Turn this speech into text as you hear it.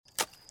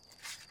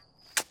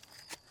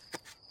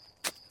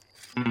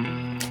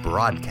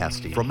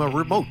Broadcasting from a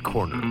remote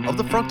corner of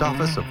the front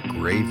office of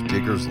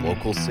Gravediggers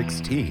Local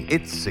 16,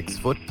 it's 6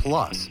 Foot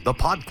Plus, the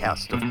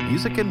podcast of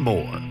music and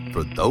more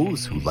for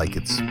those who like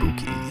it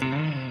spooky.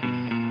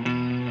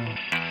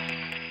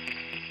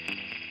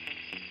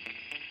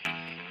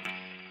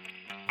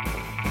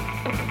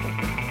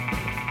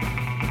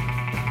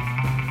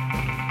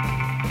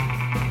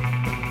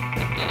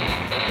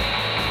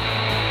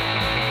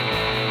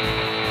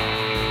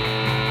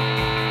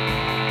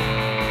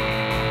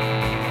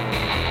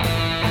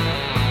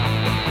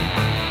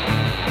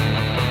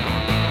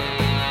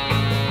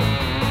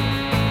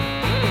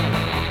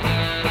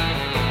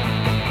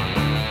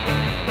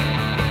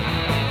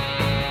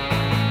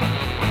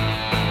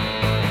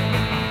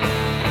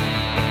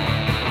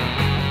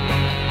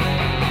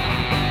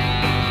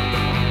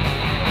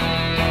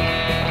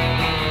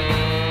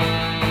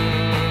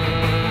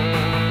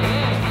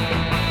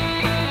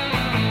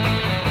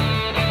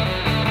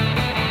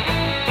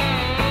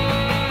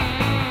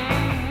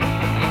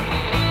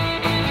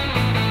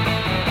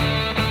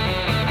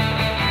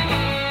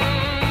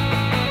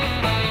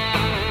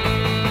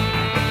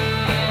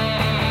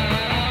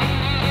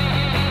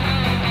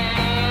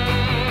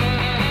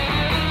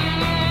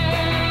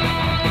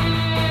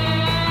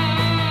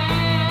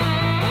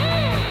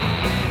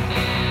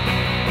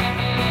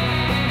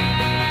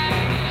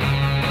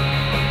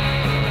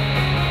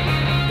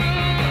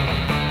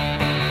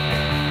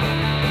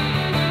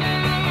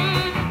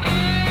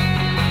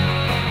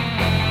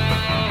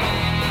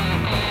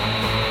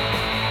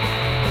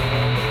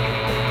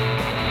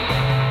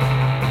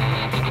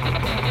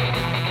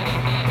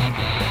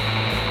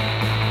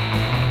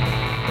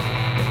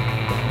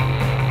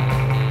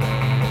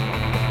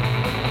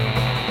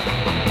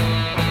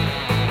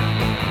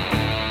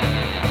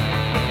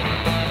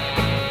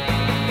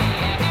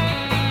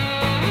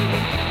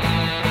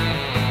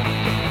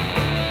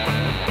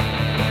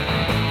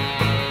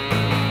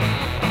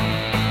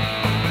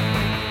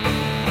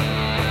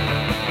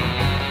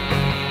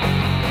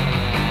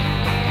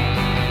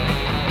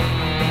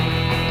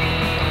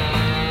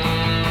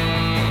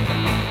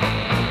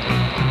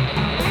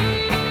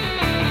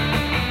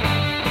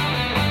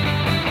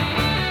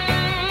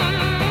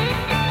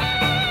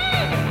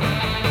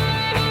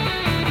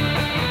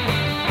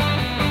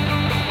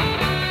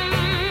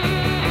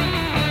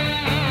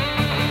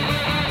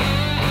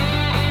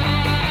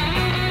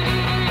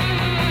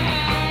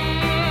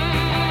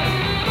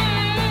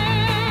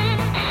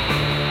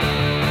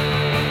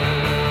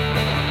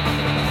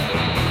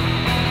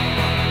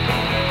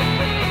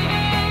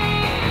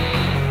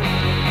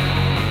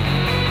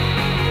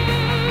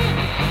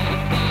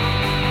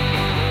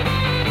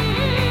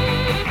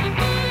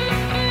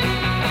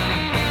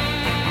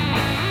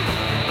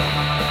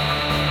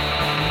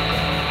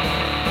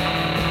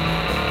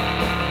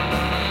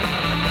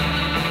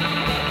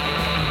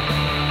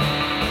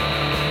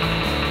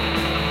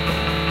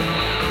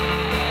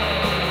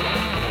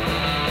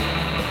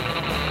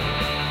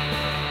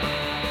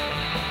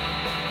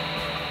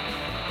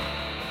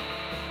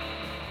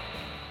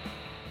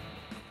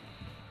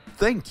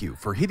 Thank you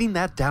for hitting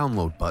that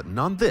download button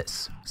on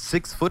this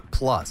 6 Foot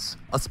Plus,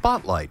 a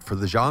spotlight for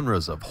the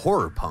genres of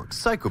horror punk,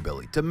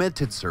 psychobilly,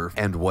 demented surf,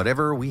 and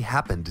whatever we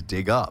happen to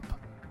dig up.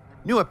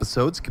 New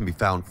episodes can be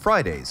found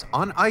Fridays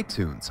on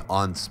iTunes,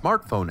 on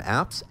smartphone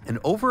apps, and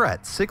over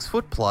at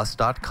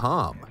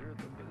 6footplus.com.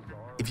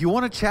 If you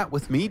want to chat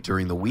with me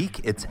during the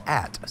week, it's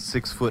at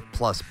 6 Foot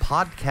Plus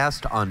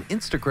Podcast on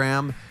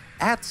Instagram,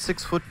 at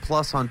 6 Foot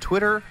Plus on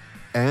Twitter,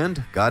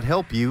 and, God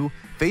help you,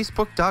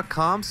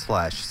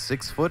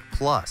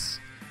 Facebook.com/6footplus.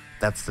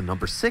 That's the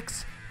number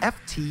 6,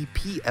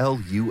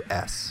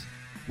 FTPLUS.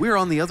 We're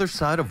on the other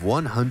side of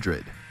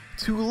 100.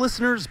 To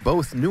listeners,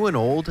 both new and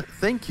old,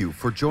 thank you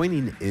for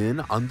joining in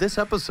on this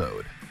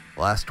episode.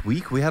 Last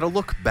week, we had a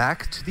look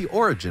back to the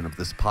origin of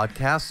this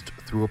podcast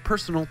through a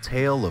personal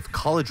tale of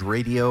college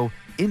radio,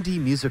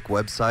 indie music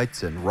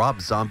websites, and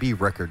Rob Zombie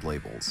record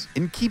labels.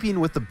 In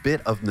keeping with the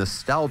bit of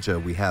nostalgia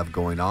we have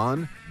going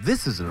on,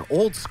 this is an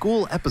old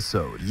school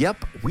episode.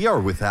 Yep, we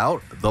are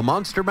without the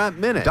Monster Matt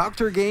Minute,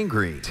 Dr.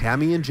 Gangrene,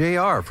 Tammy and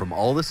JR from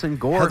All This and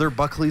Gore, Heather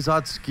Buckley's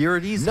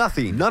Obscurities,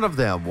 nothing, none of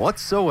them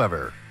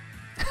whatsoever.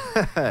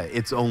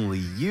 It's only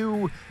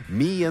you,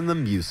 me, and the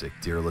music,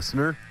 dear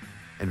listener.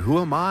 And who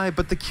am I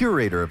but the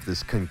curator of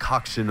this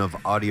concoction of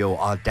audio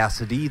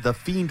audacity, the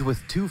fiend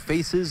with two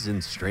faces in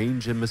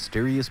strange and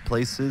mysterious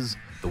places,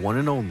 the one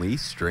and only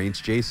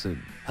Strange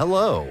Jason.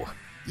 Hello.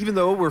 Even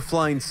though we're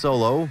flying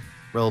solo,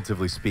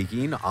 relatively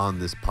speaking, on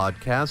this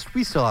podcast,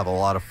 we still have a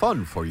lot of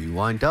fun for you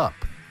lined up.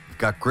 We've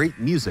got great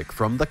music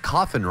from the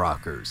Coffin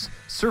Rockers,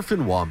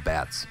 Surfin'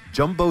 Wombats,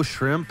 Jumbo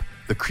Shrimp,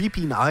 the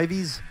Creeping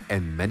Ivies,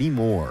 and many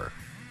more.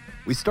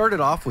 We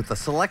started off with a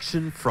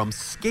selection from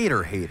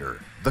Skater Hater,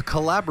 the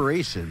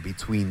collaboration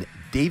between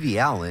Davey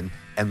Allen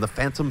and the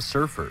Phantom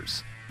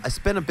Surfers. I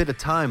spent a bit of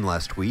time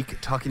last week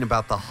talking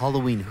about the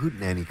Halloween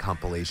Hootenanny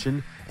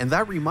compilation, and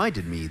that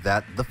reminded me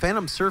that the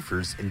Phantom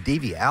Surfers and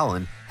Davey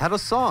Allen had a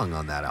song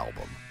on that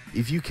album.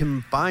 If you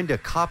can find a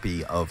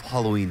copy of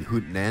Halloween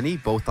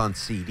Hootenanny, both on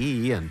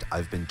CD and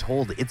I've been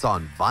told it's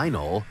on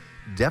vinyl,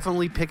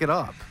 definitely pick it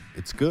up.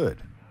 It's good.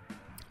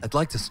 I'd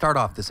like to start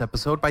off this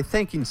episode by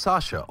thanking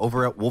Sasha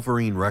over at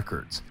Wolverine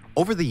Records.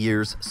 Over the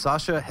years,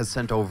 Sasha has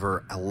sent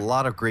over a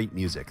lot of great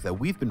music that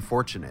we've been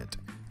fortunate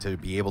to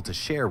be able to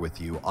share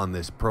with you on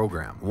this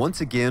program.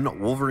 Once again,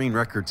 Wolverine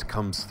Records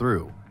comes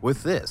through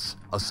with this,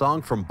 a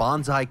song from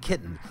Bonsai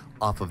Kitten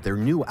off of their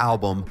new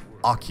album,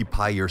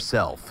 Occupy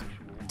Yourself.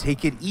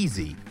 Take it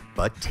easy,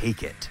 but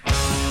take it.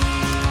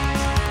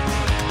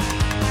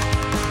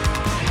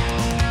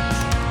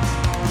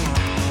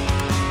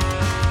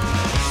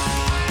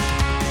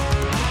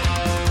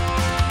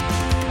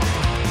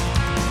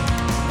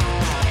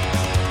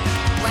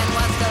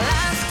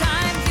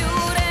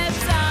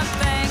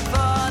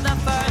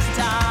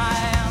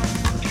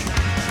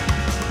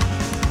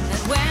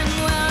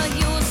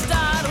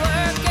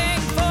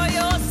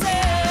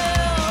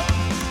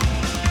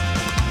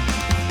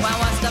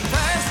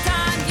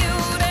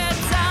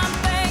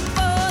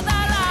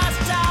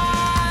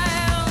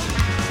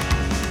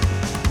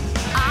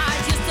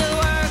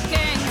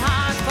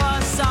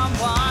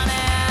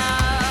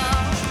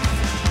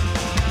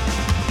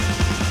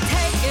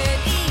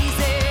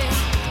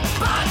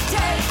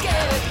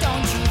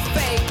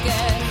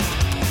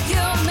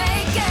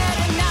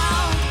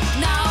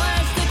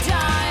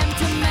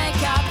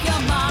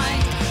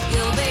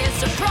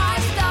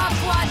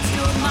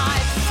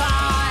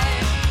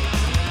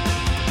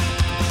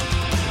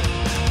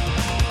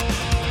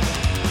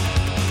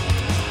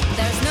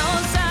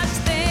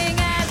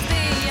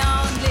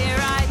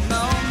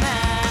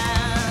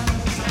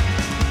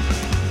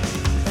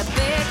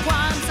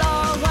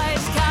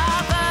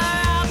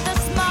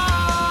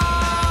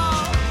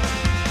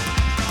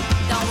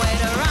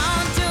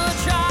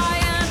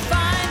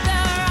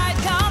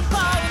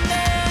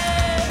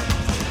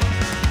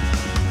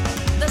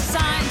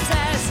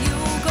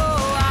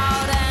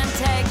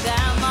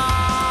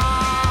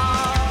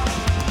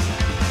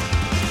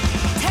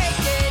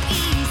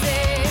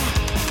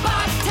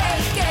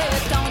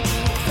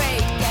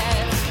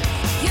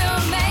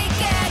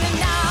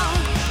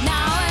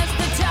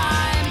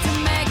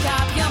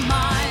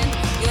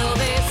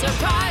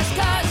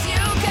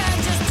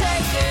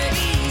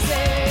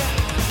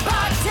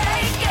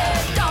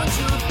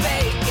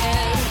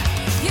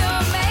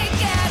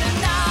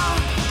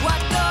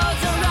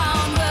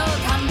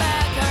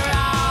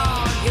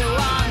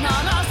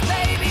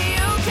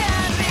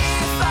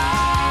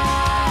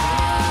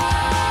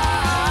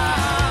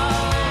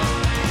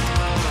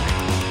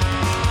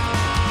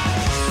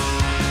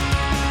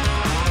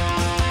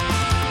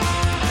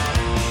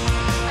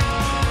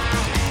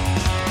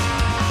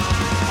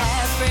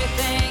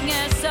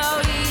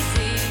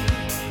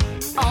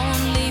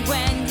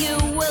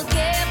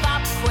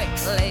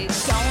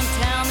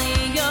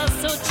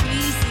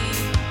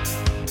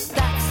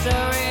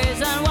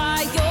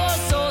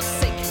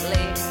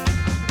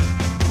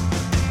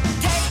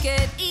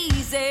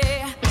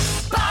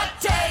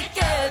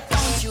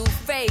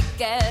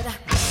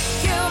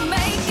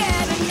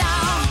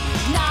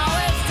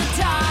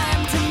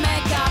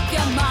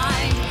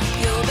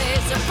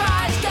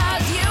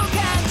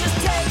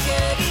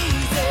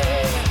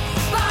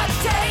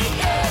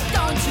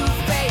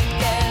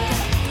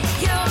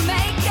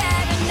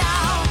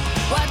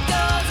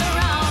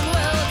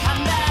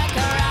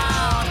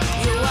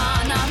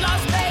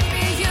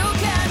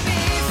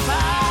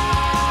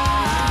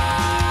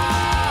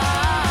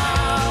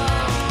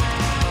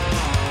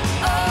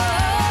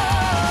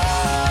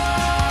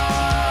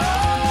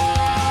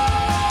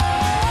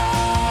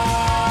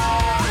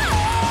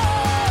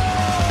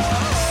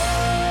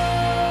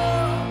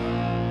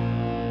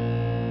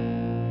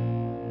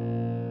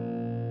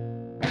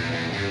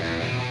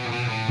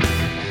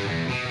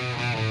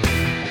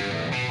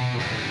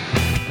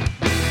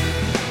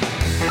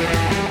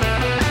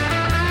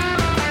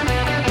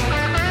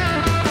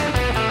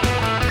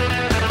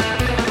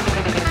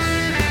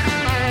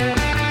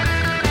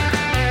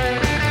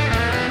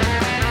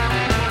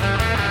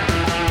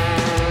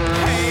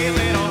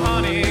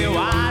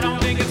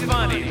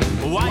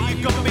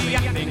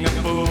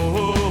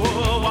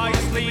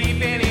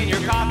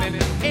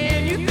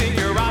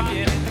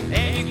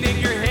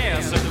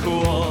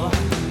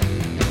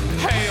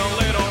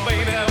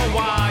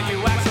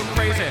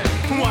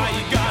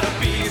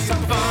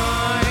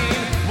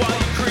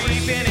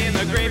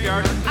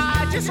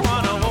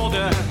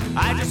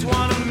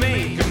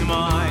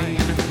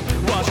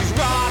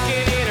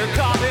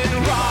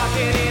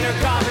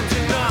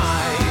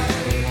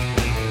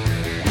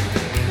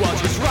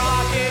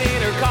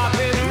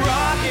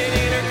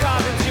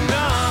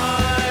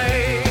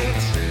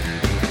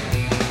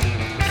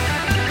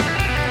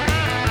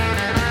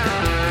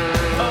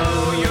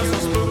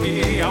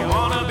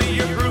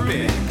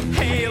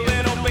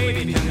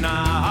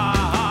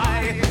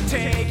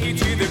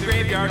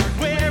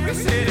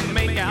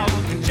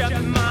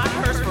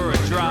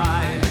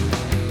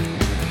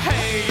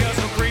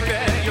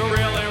 You're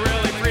really,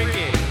 really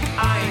freaky.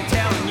 I ain't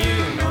telling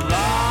you no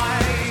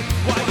lie.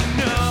 Why you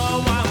know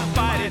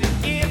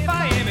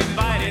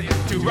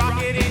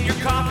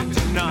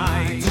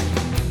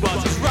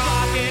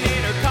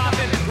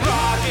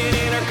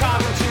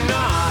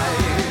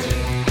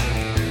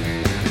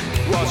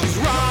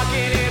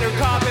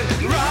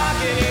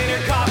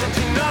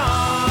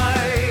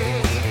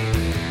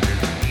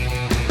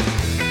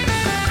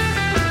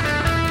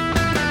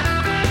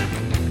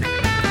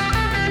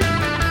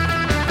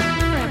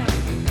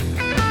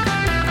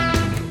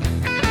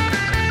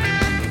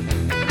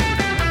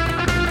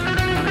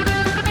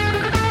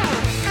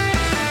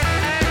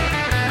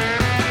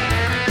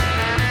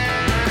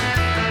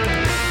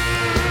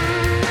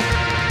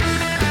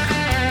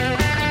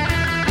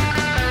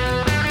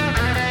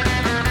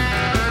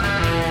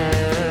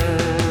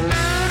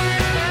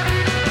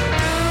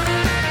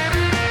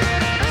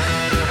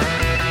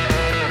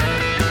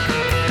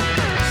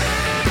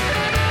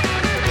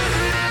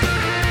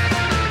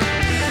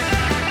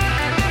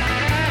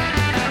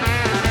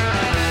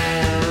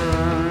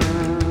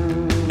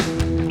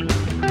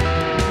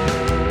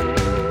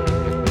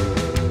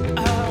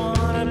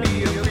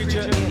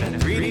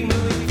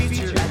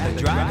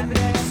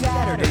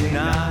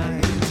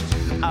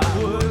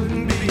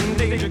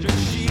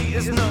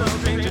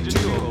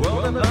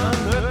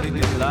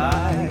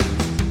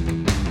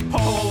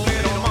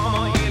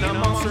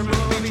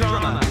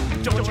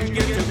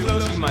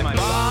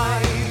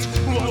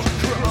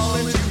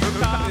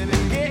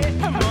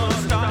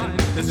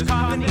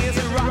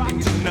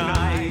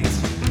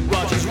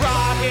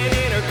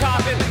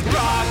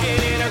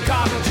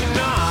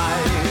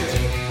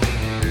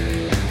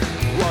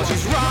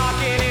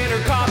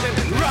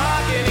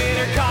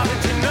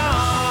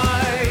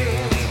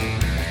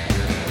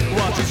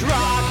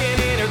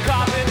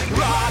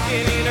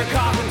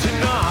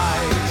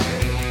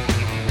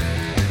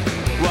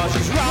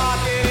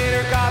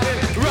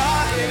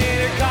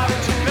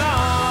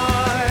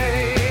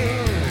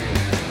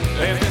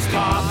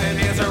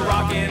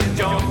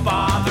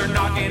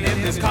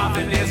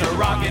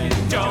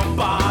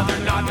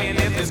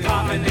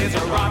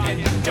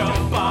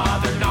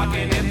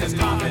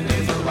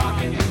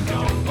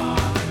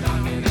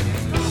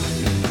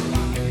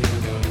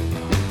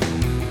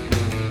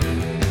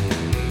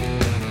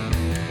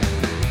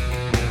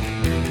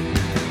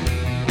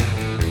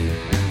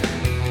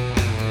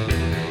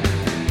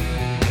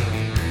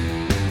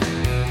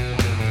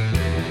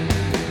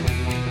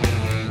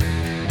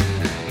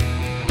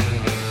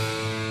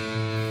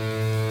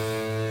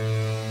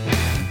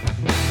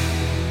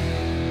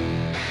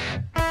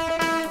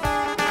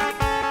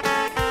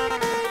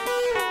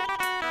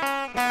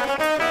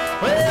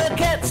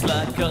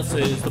Us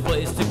is the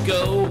place to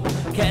go.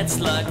 Cats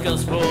Like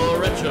Us for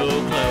retro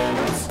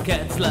clothes.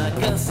 Cats Like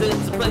Us,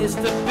 it's the place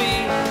to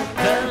be.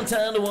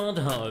 Downtown to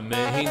Wandahar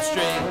Main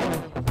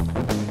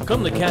Street.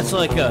 Come to Cats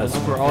Like Us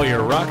for all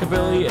your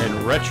rockabilly and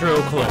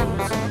retro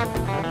clothes.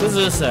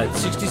 Visit us at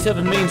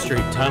 67 Main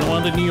Street,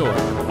 Tonawanda, New York,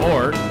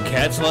 or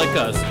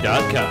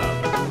catslikeus.com.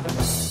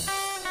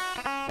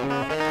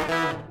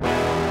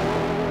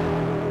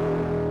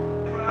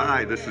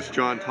 Hi, this is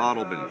John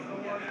Toddleben,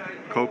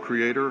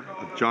 co-creator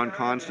of John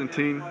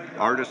Constantine,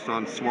 artist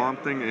on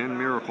Swamp Thing and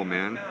Miracle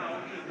Man,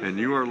 and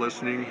you are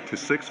listening to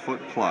 6 Foot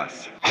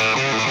Plus.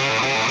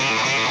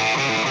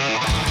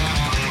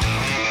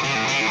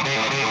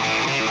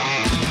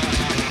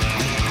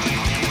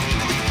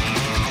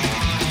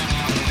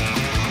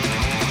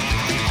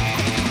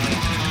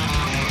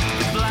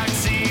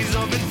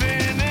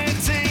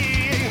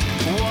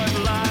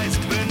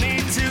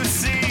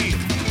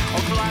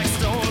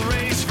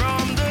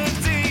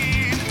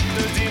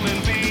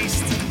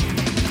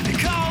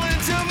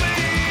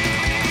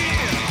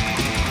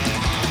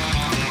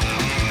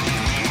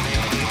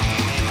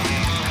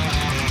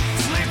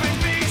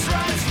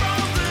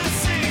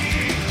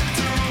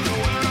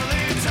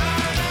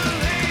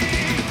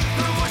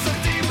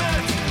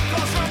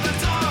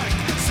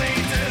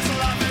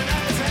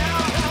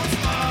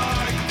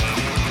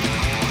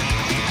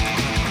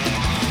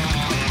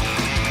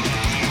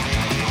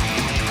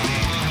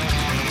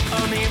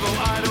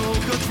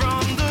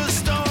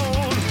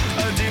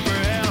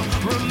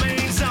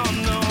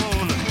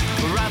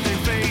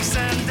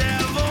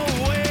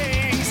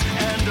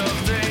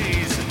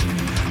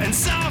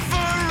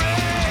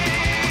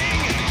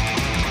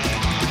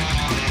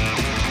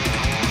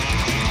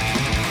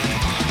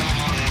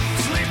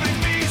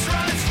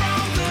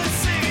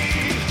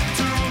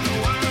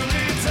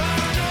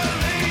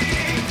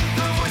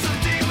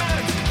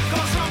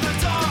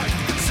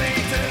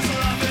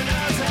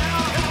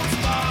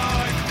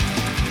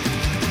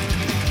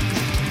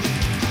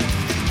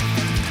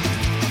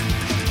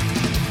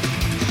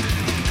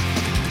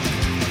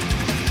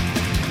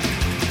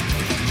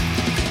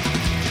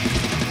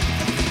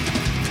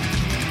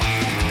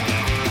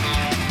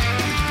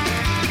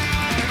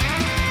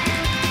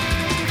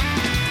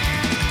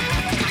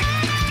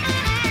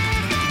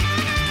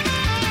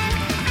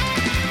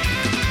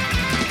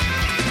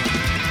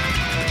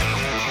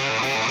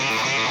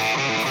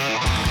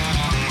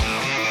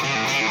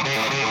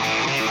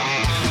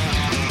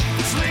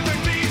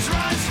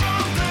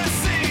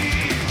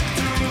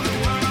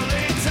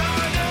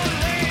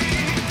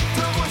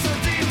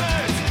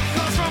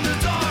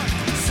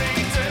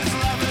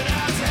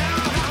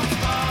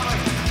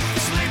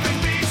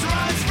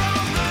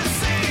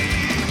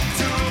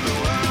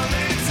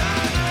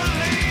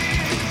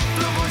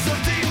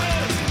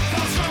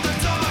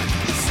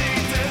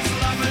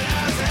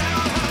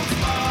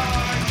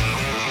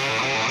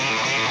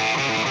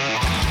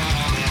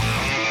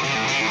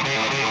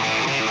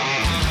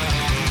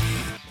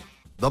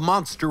 The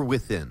Monster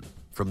Within,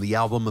 from the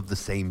album of the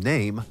same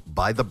name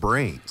by The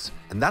Brains.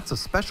 And that's a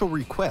special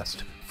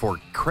request for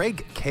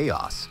Craig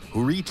Chaos,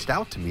 who reached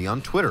out to me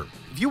on Twitter.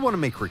 If you want to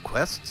make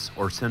requests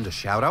or send a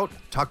shout out,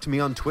 talk to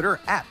me on Twitter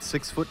at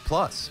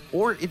 6footplus.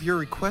 Or if your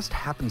request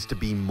happens to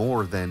be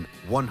more than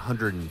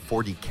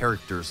 140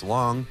 characters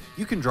long,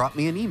 you can drop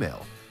me an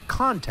email,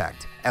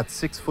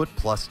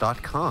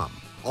 contact@6footplus.com.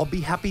 I'll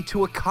be happy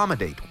to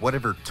accommodate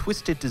whatever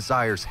twisted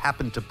desires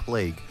happen to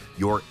plague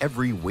your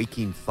every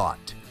waking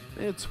thought.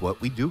 It's what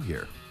we do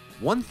here.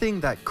 One thing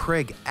that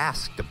Craig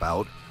asked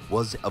about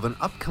was of an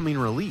upcoming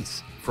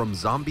release from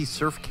Zombie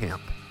Surf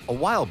Camp. A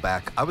while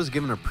back, I was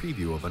given a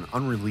preview of an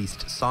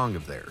unreleased song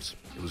of theirs.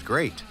 It was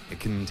great. It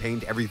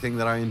contained everything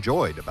that I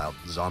enjoyed about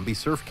Zombie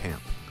Surf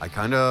Camp. I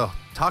kinda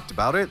talked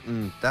about it,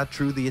 and that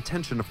drew the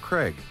attention of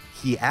Craig.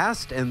 He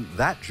asked, and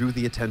that drew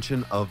the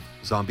attention of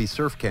Zombie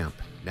Surf Camp.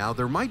 Now,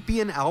 there might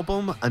be an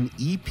album, an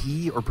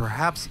EP, or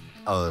perhaps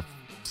a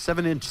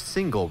 7-inch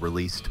single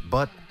released,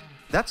 but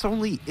that's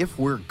only if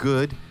we're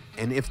good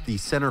and if the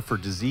Center for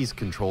Disease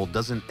Control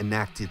doesn't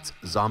enact its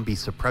zombie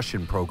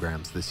suppression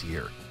programs this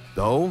year.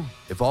 Though,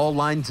 if all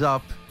lines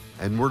up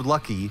and we're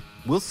lucky,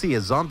 we'll see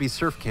a Zombie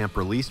Surf Camp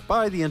released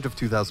by the end of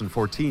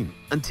 2014.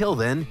 Until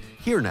then,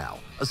 here now,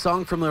 a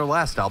song from their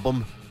last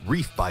album,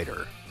 Reef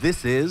Biter.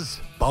 This is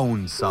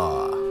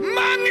Bonesaw.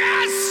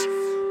 Mungus!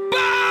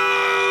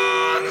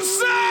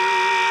 Bonesaw!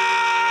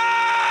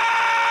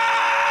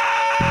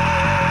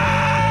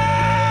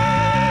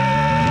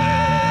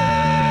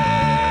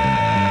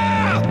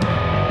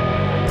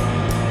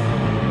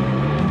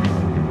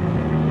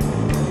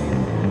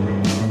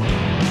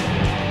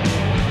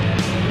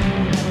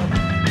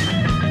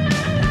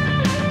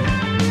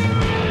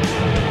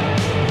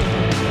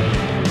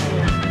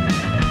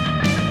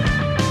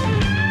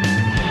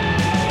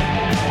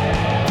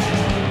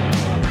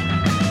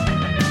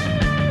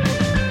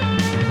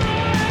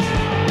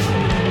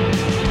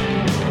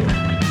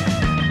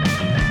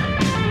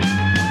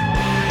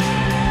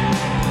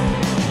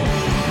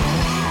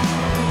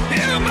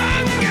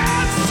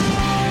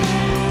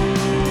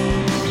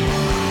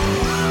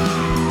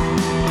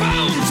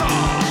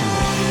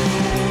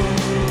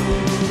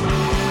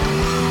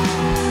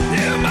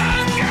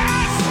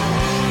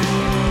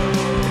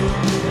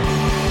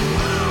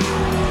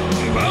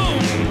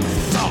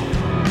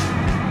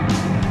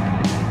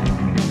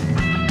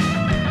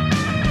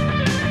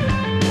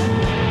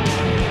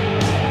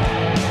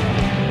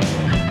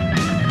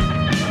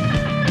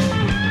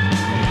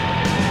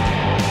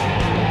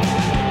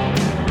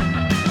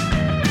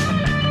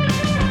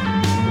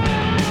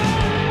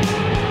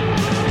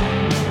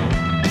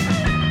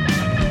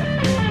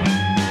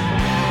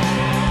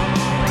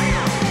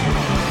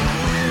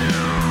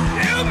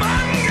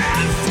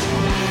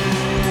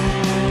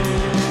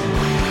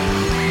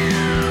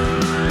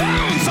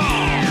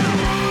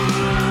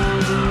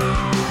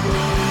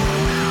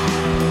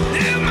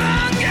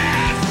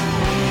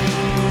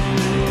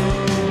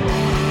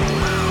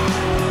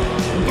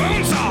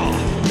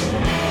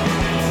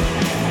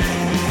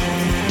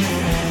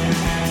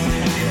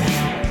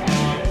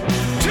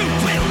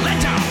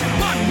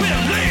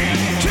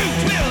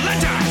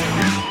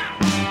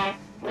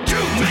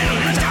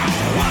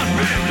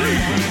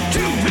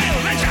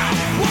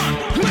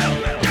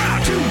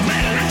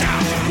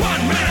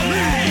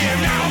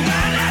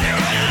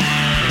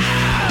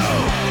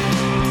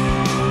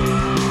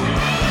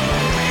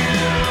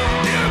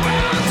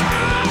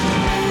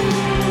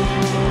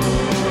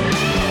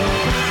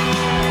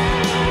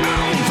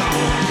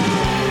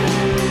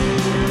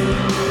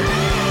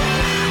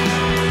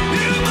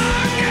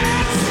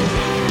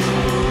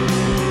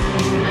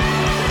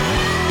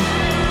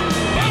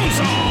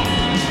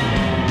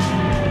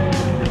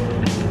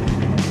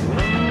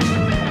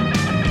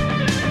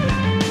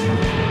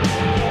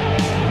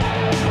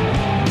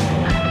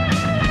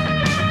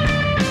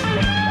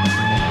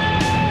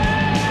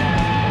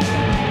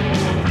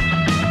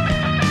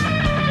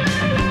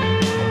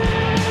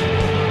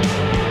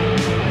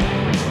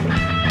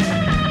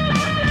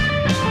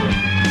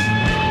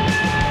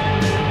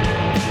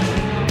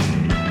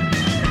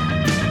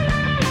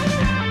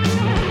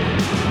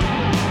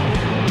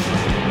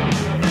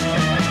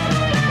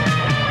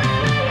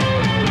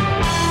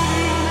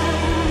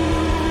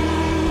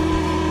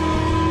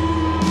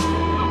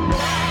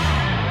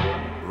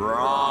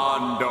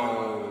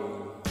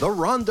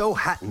 Rondo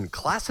Hatton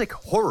Classic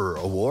Horror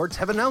Awards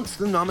have announced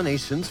the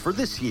nominations for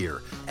this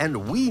year,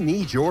 and we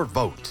need your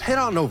vote. Head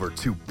on over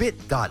to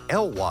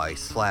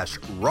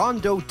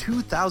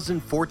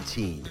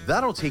bit.ly/Rondo2014.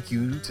 That'll take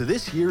you to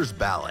this year's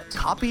ballot.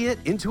 Copy it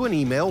into an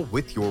email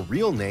with your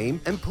real name,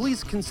 and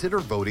please consider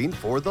voting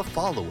for the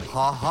following.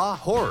 Ha Ha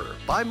Horror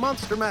by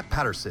Monster Matt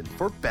Patterson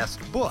for Best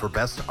Book. For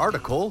Best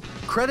Article,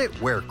 Credit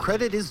Where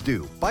Credit Is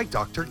Due by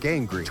Dr.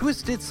 Gangrene.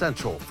 Twisted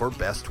Central for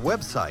Best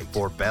Website.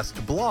 For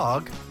Best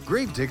Blog,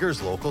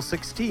 Gravediggers Local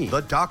 16.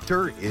 The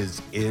Doctor is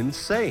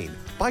Insane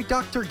by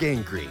Dr.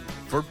 Gangrene.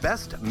 For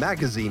Best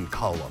Magazine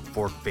Column.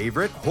 For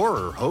Favorite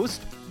Horror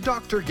Host,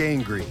 Dr.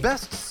 Gangrene.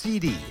 Best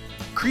CD,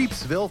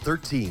 Creepsville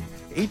 13,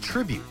 a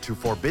tribute to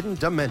Forbidden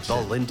Dimension.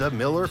 The Linda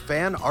Miller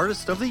Fan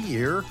Artist of the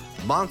Year,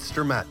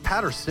 Monster Matt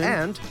Patterson.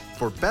 And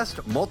for Best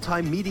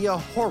Multimedia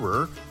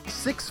Horror,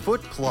 6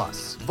 Foot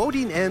Plus.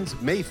 Voting ends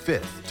May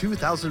 5th,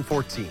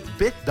 2014.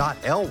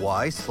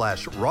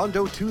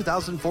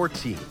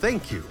 bit.ly/Rondo2014.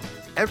 Thank you.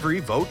 Every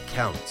vote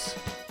counts.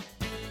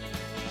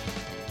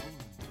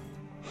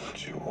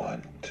 What you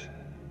want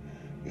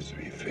is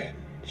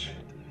revenge.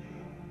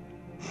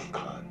 You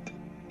can't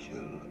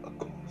kill a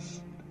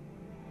ghost.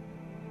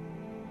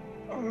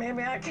 Or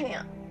maybe I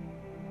can't.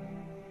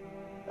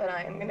 But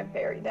I am gonna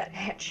bury that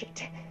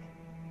hatchet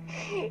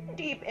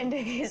deep into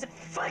his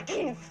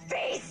fucking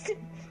face.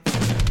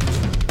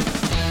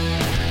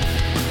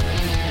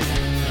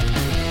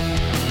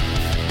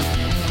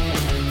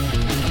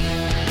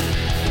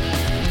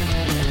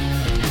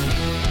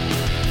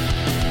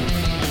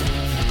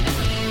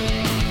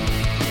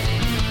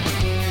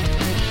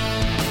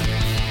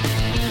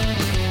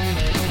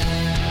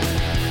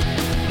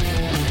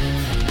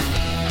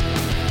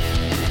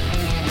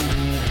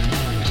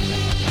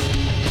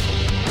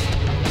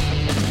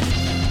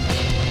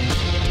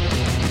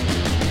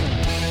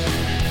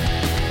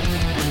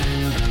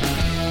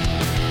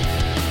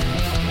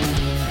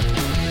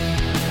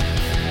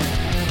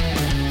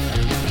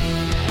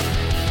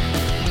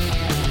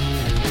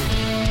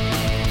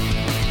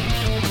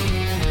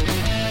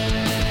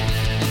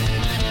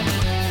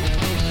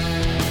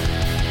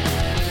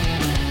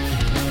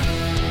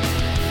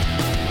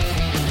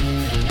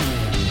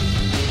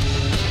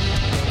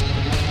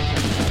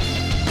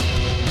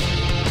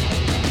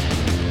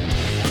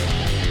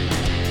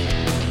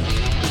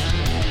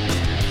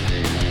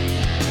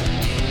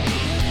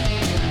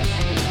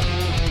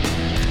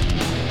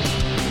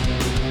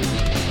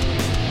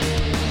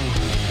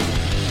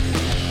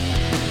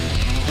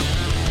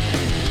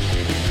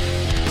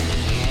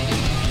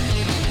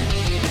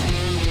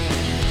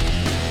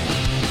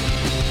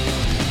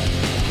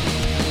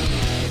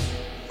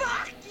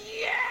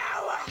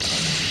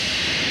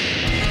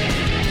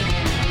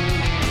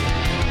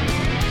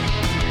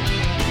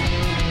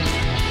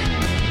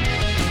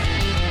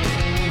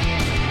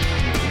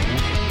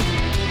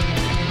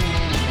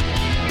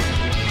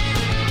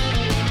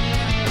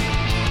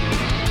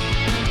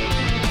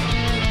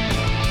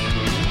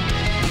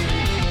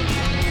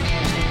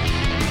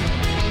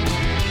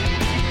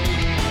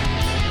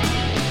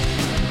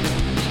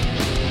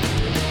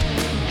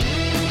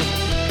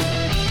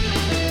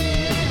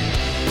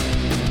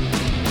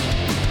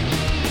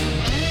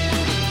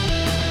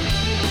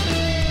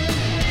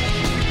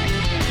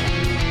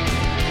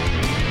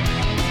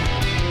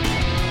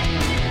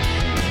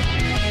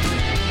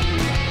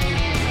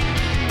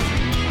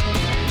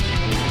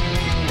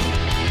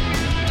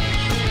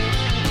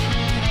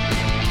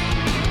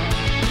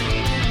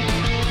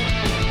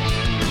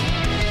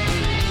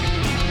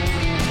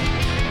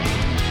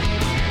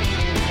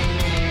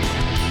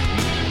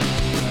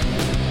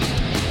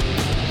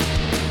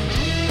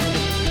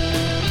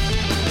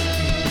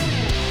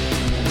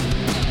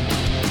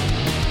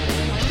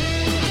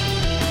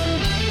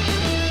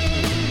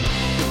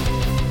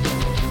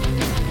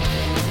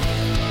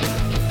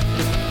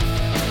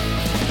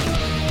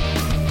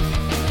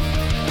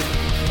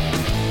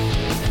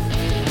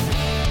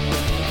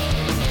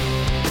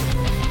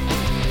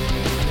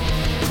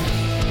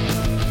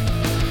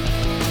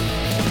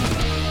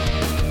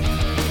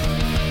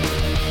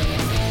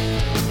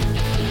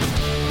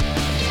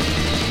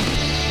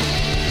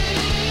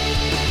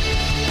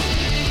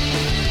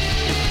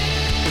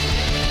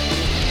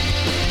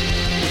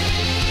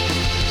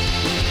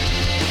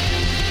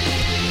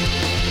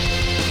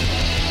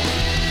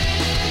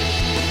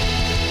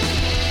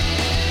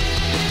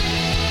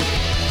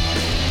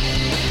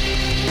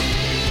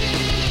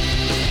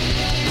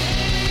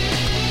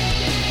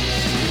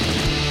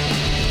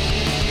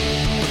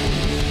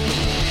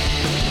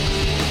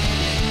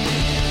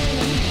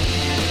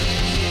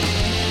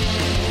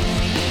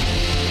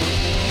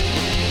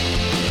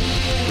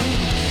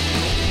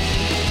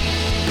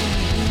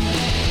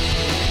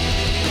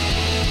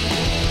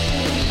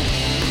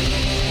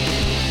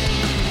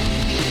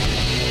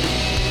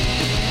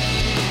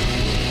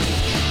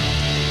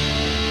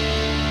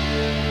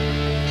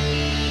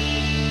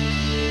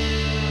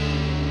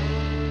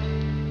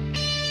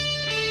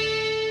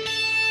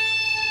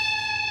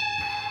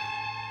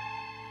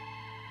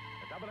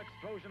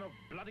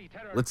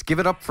 Let's give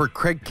it up for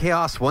Craig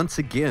Chaos once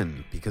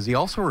again, because he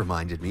also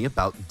reminded me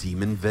about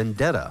Demon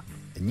Vendetta.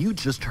 And you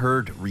just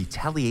heard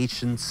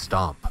Retaliation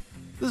Stomp.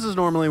 This is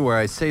normally where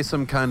I say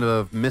some kind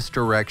of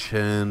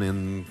misdirection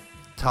and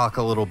talk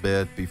a little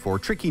bit before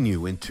tricking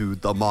you into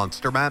the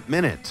Monster Matt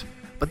Minute.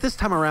 But this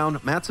time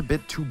around, Matt's a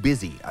bit too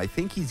busy. I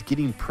think he's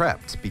getting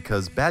prepped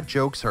because bad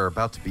jokes are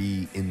about to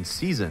be in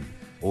season,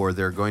 or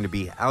they're going to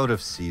be out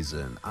of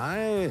season.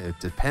 It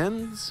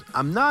depends.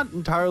 I'm not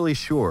entirely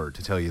sure,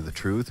 to tell you the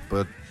truth,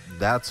 but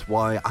that's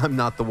why I'm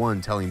not the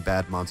one telling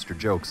bad monster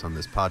jokes on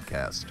this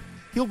podcast.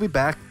 He'll be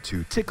back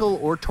to tickle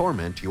or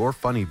torment your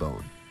funny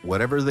bone,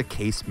 whatever the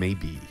case may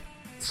be.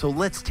 So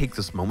let's take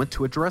this moment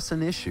to address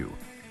an issue.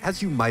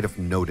 As you might have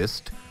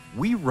noticed,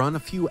 we run a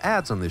few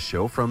ads on this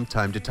show from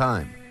time to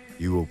time.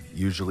 You will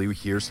usually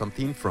hear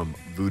something from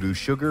Voodoo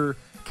Sugar,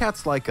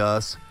 Cats Like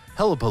Us,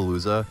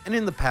 Hellapalooza, and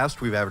in the past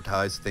we've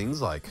advertised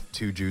things like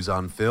Two Jews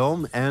on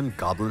Film and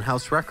Goblin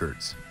House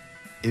Records.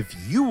 If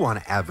you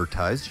want to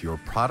advertise your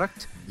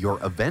product,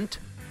 your event,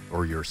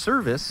 or your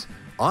service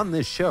on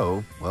this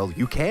show, well,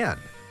 you can,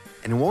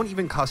 and it won't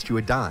even cost you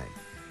a dime.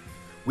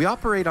 We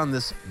operate on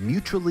this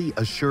mutually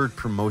assured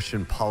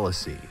promotion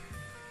policy.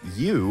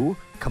 You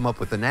come up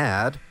with an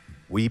ad,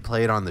 we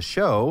play it on the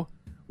show,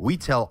 we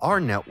tell our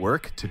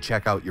network to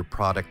check out your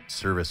product,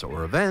 service,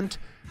 or event,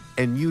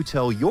 and you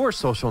tell your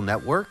social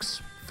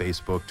networks,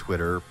 Facebook,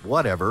 Twitter,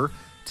 whatever,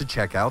 to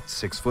check out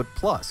 6 Foot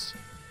Plus.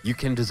 You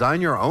can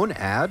design your own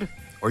ad,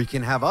 or you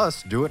can have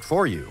us do it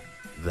for you.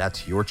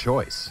 That's your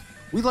choice.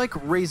 We like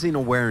raising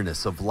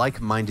awareness of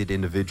like-minded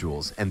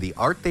individuals and the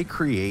art they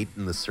create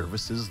and the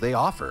services they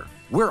offer.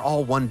 We're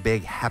all one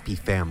big happy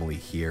family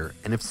here,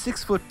 and if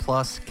 6 Foot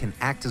Plus can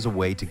act as a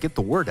way to get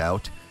the word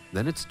out,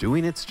 then it's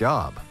doing its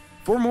job.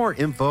 For more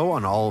info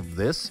on all of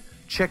this,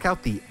 check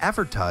out the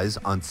Advertise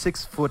on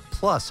 6 Foot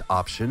Plus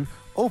option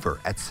over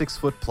at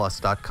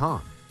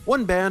 6footplus.com.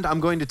 One band I'm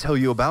going to tell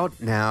you about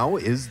now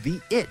is The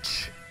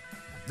Itch.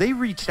 They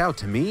reached out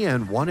to me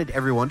and wanted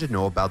everyone to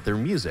know about their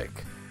music,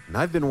 and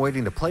I've been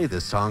waiting to play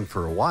this song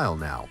for a while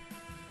now.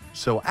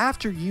 So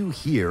after you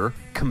hear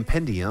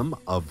Compendium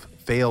of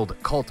Failed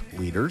Cult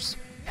Leaders,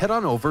 head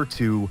on over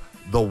to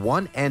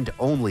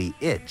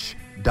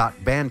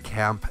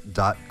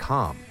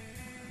theoneandonlyitch.bandcamp.com.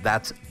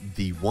 That's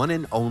The One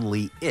and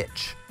Only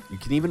Itch. You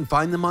can even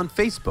find them on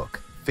Facebook,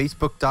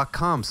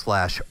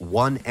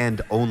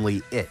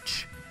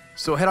 facebook.com/oneandonlyitch.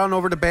 So head on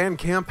over to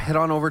Bandcamp, head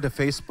on over to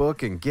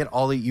Facebook, and get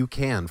all that you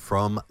can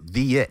from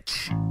The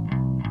Itch.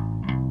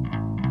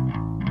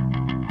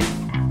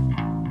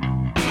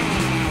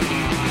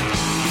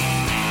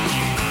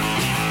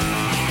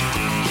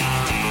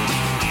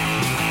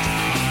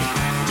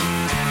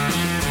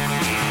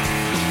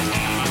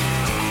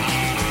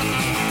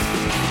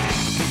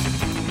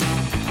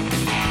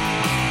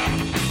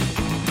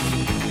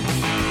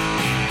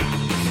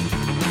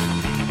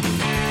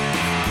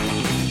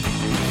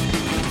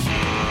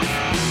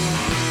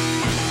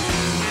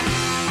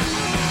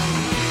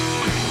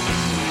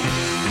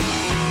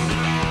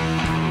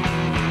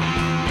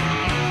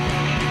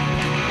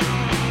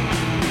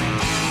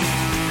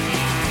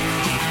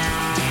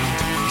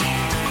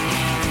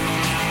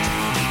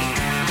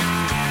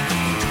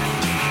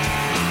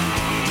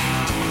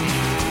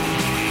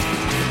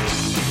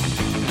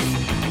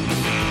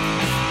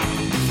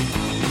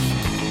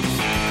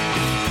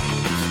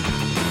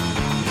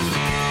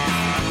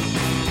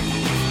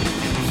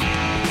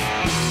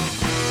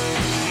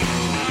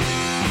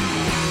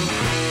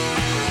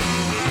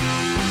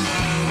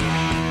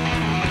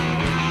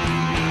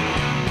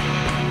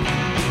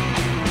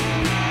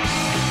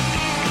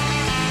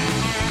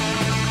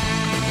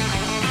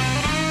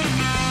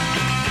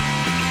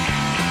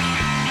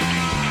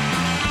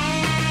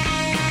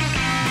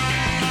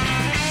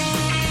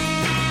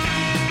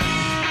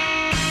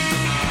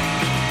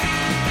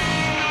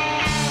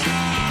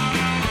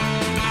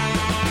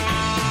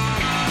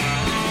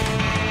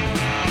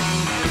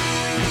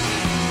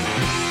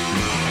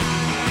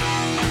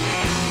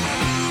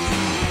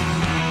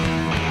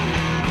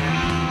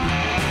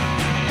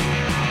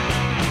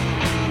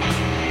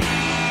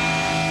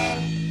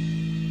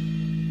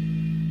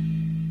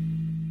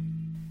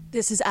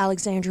 This is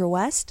Alexandra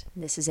West.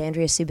 This is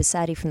Andrea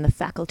Subasati from the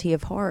Faculty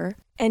of Horror.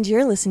 And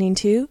you're listening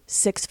to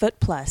 6 Foot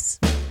Plus.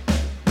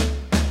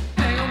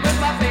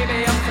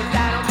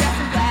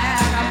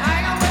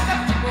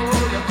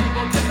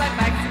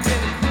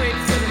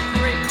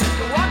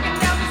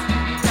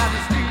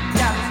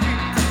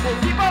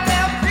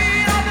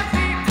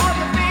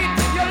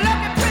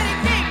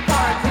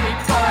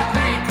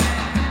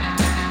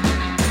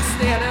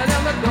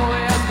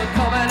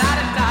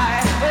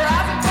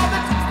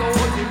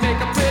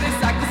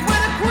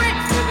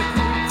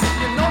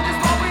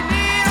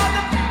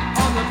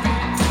 On the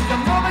beat, you're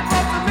moving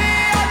close to me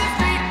on the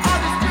street.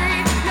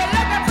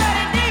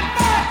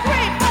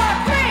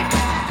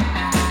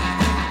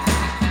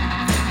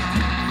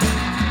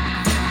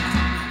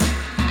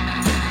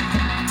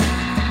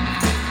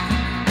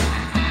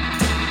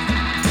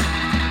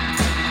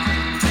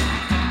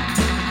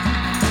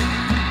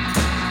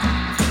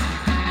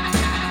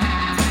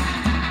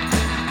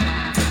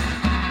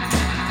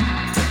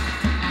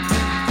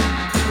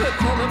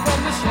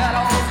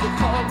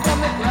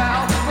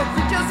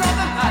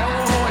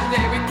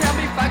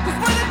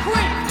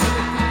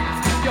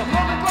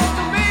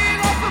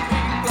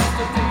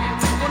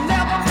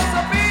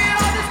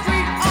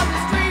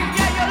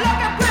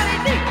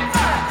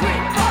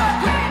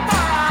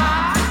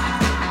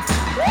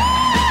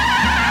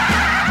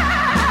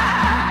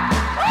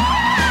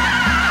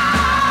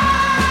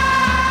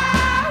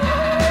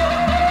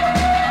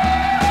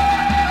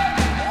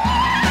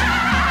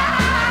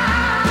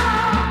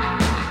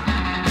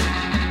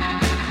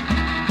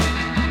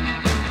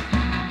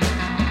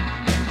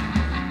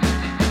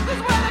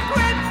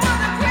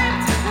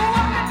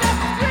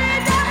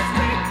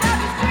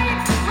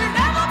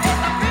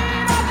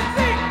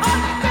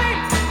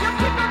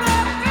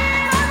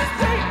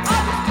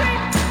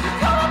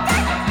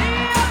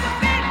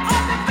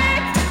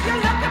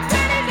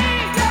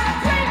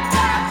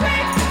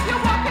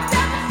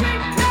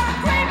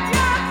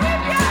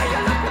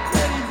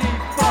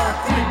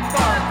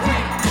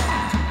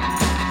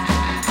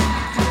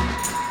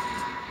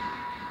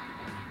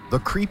 The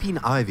Creeping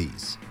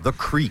Ivies, The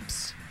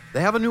Creeps.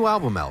 They have a new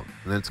album out,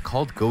 and it's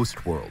called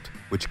Ghost World,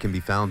 which can be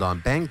found on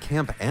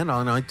Bandcamp and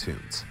on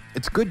iTunes.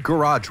 It's good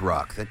garage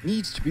rock that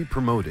needs to be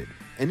promoted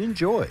and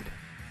enjoyed.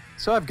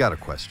 So I've got a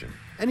question.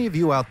 Any of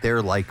you out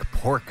there like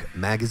Pork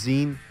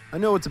Magazine? I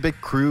know it's a bit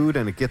crude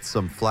and it gets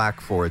some flack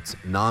for its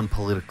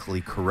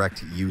non-politically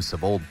correct use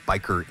of old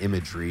biker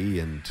imagery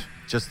and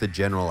just the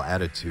general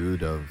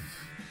attitude of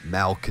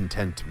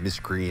malcontent,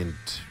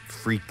 miscreant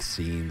freak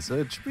scenes,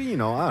 which, I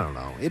don't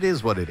know. It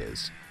is what it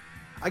is.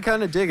 I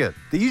kind of dig it.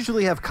 They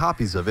usually have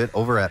copies of it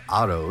over at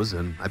Otto's,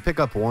 and I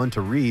pick up one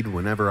to read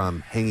whenever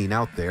I'm hanging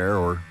out there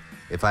or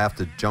if I have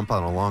to jump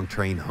on a long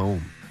train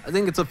home. I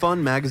think it's a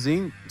fun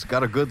magazine. It's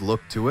got a good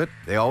look to it.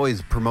 They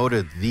always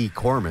promoted the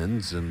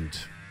Cormans, and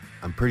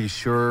I'm pretty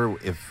sure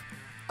if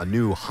a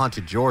new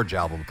Haunted George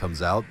album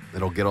comes out,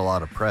 it'll get a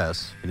lot of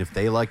press. And if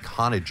they like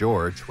Haunted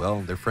George,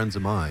 well, they're friends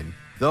of mine.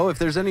 Though, if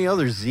there's any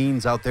other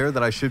zines out there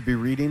that I should be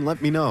reading,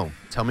 let me know.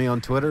 Tell me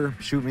on Twitter,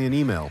 shoot me an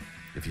email.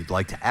 If you'd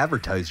like to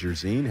advertise your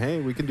zine, hey,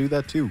 we can do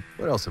that too.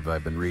 What else have I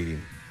been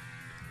reading?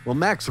 Well,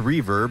 Max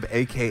Reverb,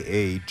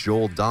 aka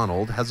Joel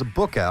Donald, has a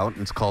book out,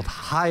 and it's called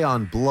High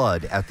on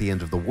Blood at the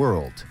End of the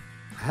World.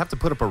 I have to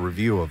put up a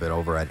review of it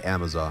over at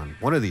Amazon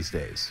one of these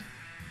days.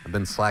 I've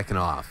been slacking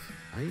off.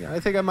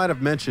 I think I might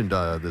have mentioned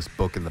this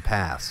book in the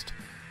past.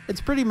 It's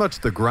pretty much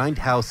the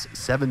Grindhouse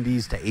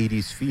 70s to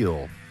 80s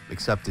feel,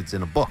 except it's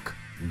in a book,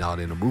 not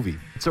in a movie.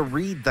 It's a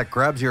read that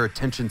grabs your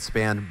attention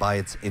span by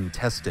its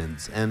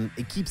intestines, and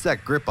it keeps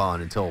that grip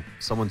on until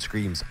someone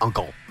screams,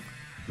 "Uncle!"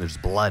 There's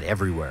blood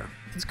everywhere.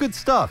 It's good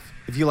stuff.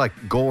 If you like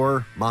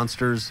gore,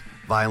 monsters,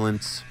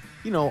 violence,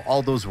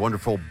 all those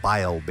wonderful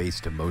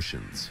bile-based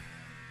emotions.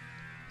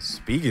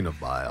 Speaking of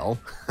bile,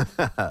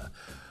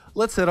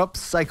 let's hit up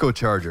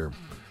Psychocharger.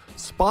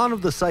 Spawn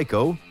of the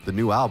Psycho, the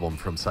new album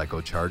from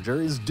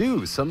Psychocharger, is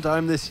due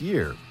sometime this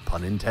year,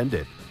 pun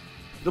intended.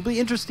 It'll be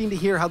interesting to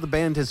hear how the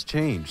band has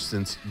changed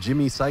since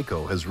Jimmy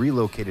Psycho has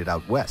relocated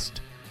out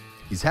west.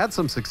 He's had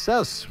some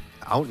success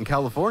out in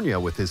California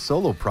with his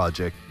solo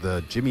project,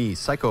 the Jimmy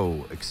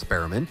Psycho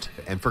Experiment,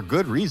 and for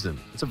good reason.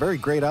 It's a very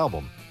great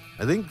album.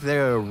 I think they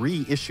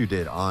reissued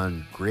it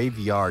on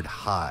Graveyard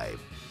High.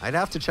 I'd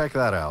have to check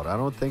that out. I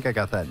don't think I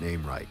got that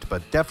name right,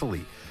 but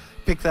definitely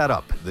pick that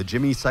up, the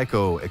Jimmy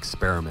Psycho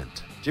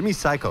Experiment. Jimmy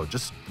Psycho,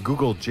 just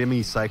Google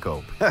Jimmy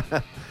Psycho,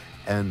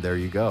 and there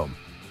you go.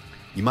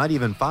 You might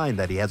even find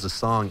that he has a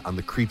song on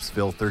the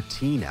Creepsville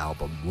 13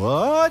 album.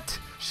 What?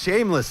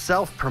 Shameless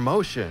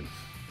self-promotion.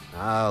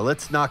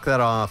 Let's knock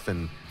that off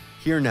and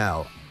hear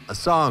now a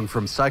song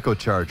from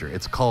Psychocharger.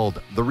 It's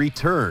called The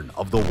Return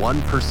of the One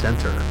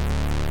Percenter.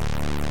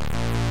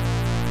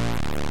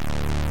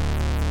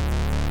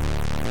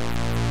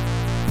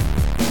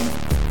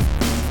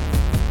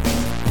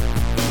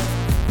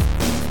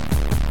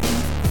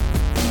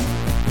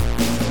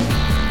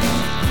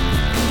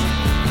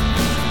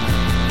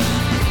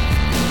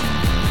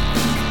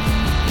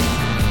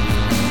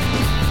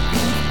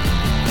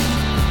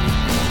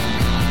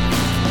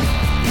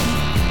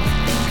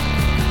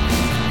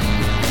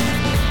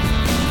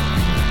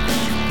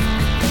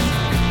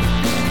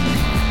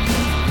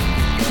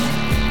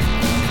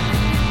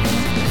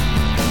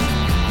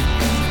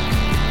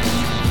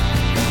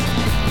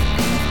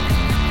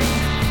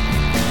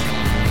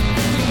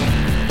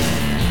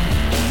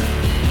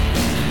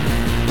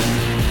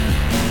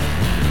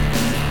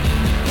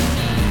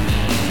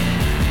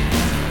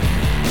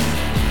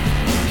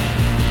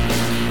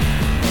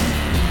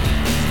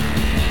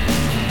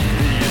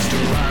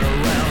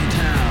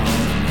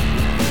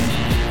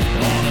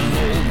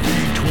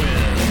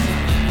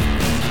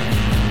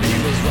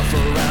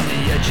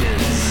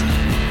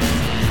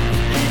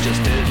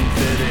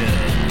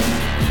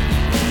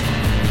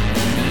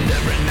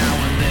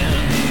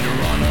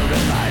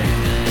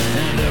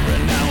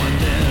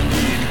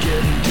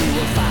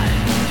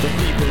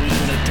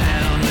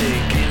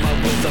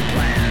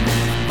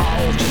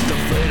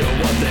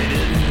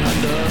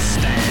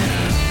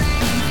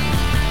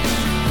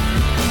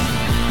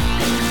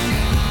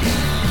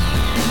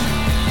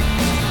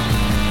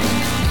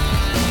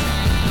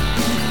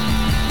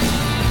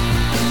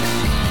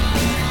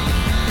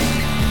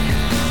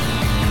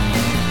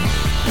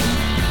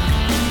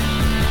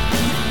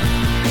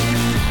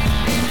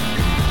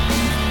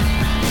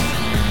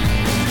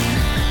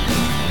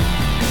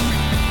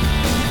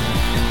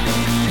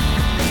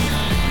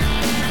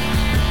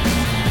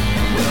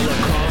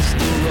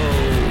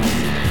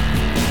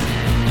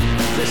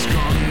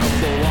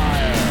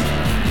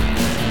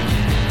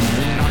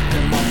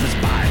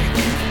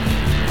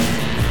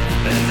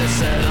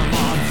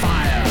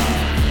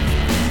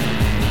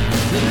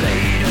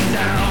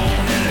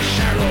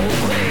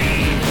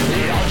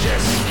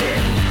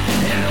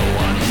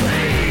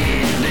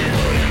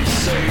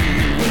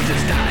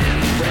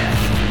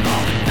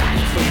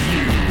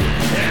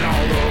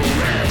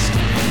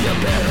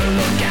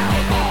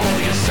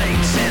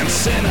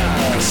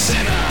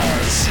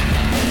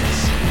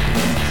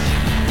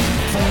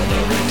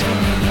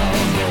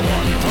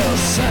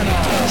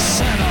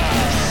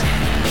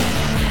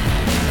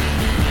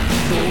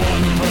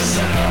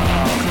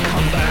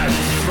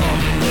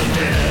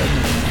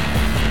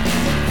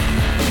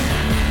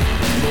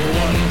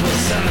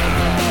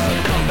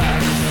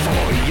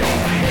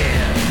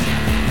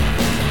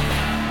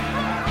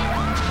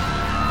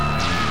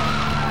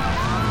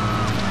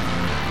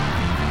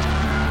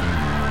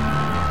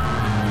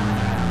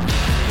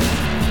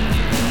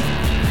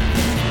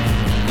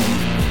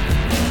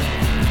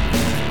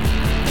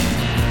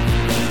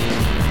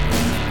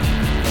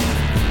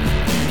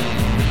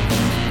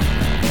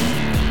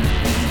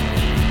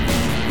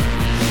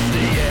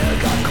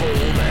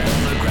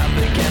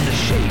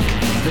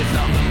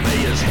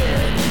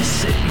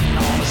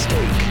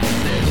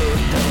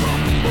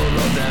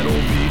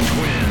 Soviet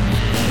twin,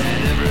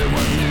 and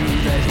everyone knew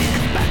that he'd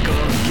come back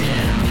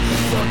again.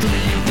 For 3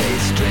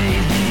 days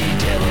straight he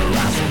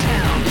terrorized the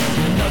town.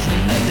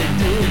 Nothing that they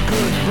did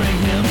could bring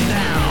him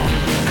down.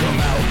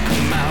 Come out,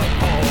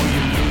 all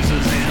you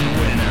losers and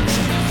winners,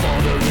 for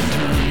the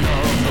return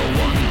of the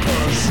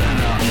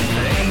 1%er.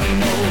 There ain't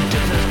no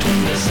difference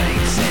between the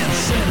saints and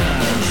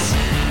sinners.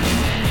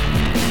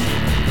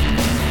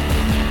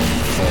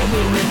 For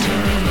the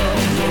return of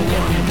the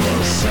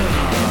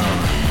 1%er.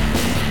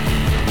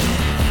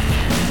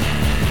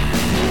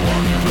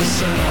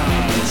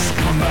 1%ers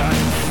come back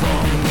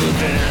from the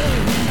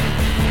dead.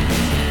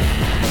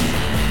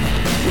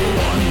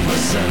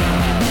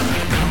 1%er,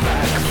 come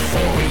back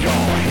for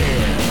your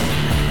head.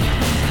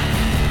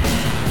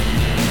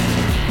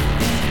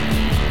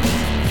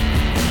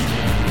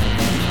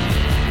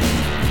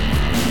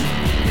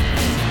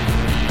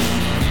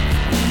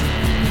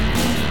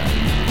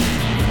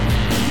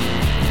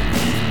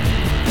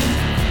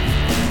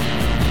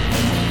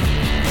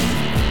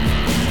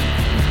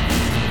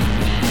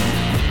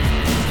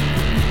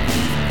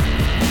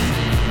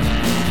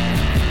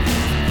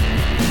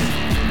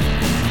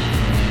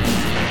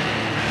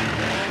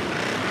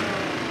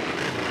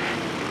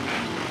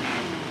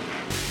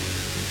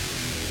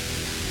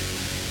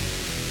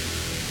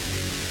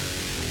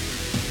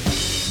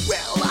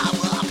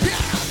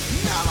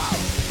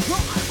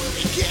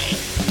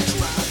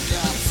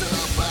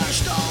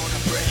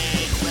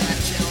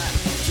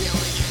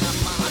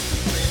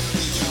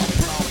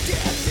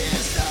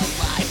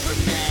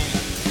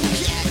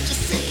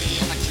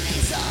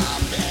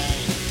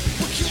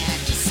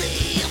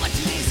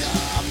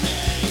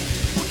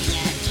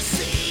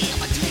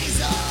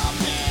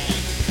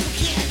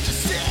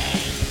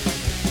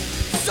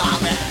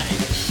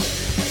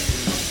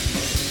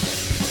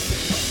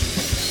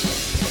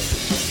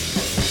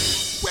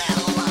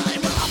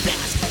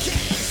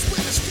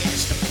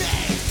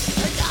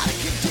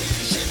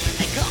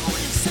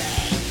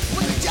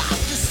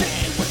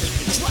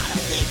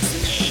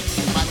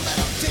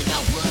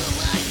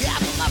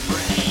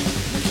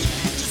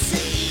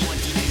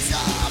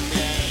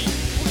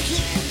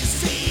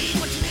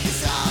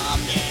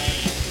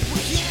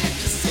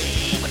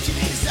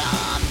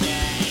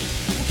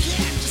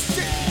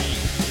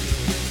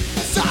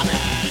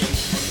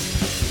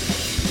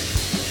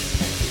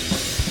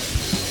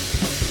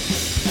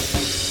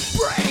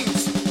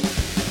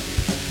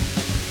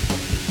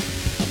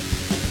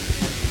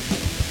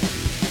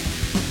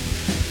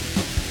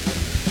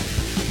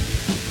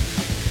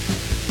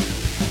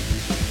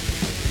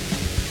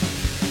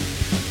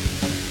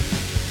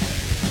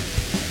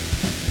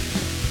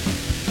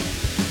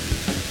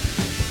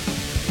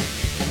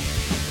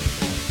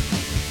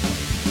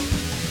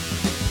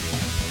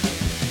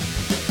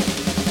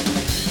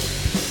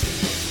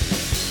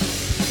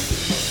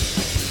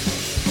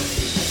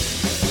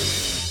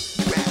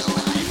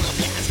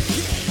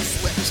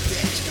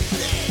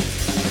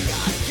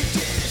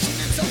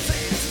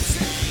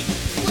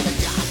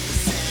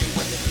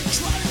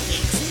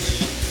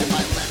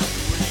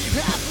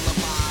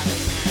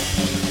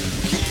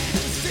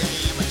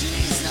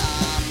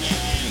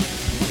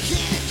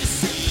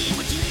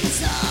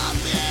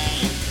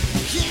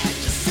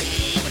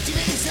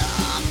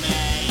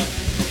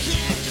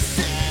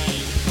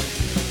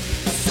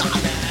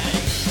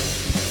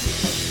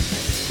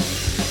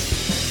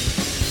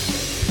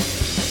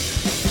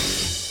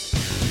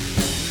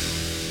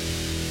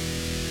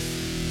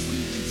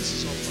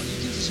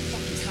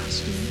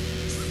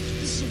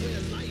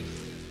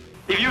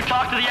 If you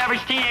talk to the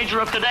average teenager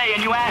of today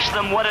and you ask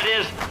them what it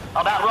is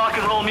about rock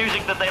and roll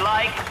music that they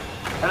like,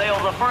 and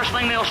the first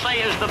thing they'll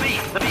say is the beat,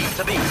 the beat,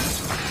 the beat.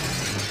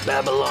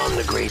 Babylon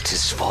the Great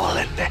is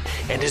fallen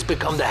and has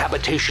become the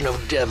habitation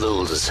of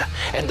devils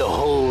and the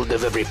hold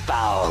of every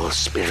foul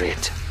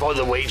spirit. For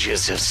the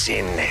wages of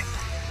sin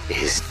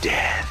is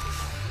death.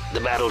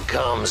 The battle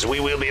comes, we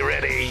will be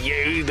ready.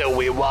 Yea, though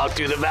we walk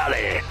through the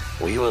valley,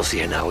 we will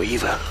fear no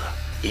evil.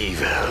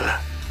 Evil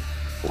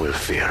will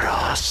fear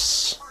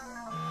us.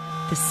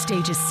 The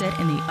stage is set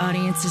and the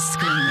audience is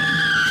screaming.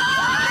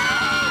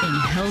 In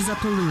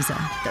Hellzapalooza,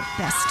 the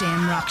best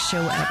damn rock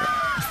show ever.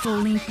 A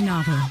full-length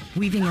novel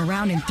weaving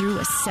around and through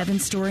a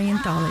 7-story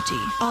anthology.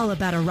 All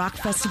about a rock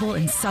festival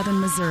in southern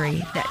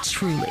Missouri that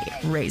truly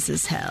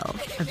raises hell.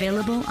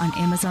 Available on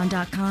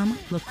Amazon.com.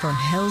 Look for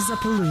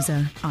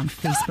Hellzapalooza on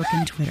Facebook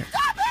and Twitter.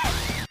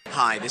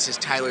 Hi, this is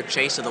Tyler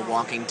Chase of The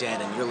Walking Dead,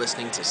 and you're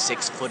listening to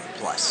 6 Foot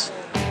Plus.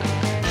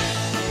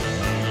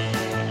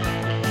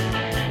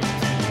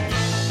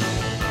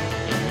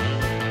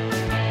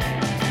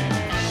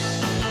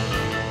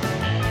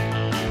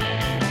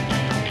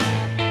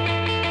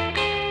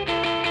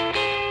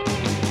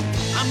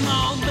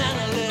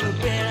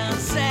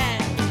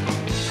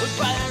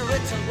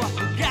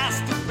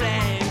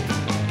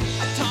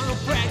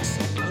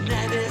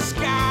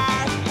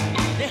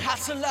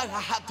 I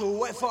had to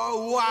wait for a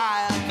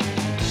while.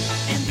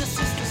 And the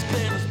sister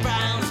split his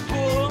brown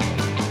spool.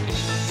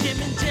 Jim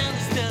and Jen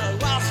still a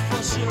lost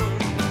for sure.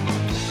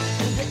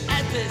 And the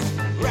editors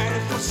ready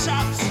for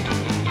shots.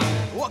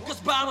 Walkers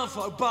bound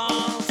for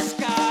Bon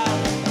Scott.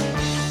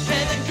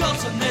 Then it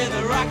goes under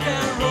the rock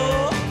and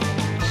roll.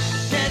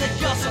 Then it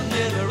goes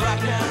under the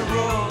rock and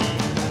roll.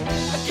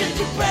 I get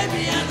you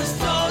baby and I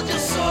stole your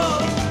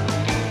soul.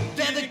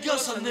 Then it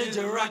goes under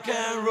the rock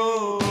and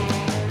roll.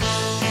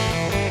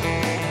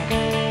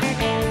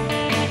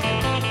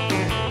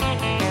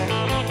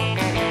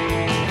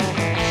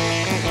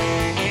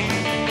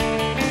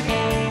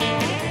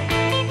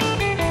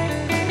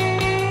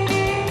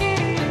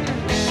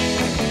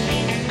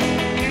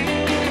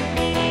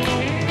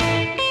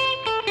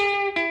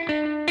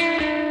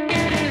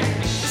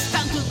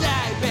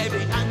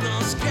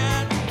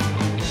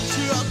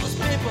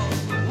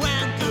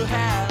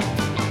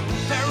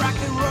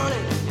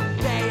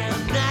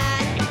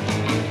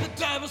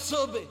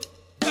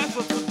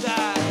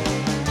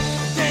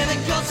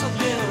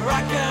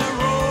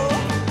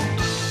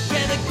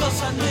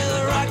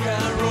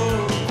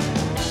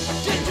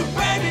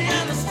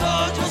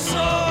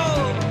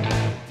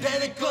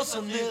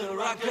 Under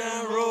rock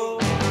and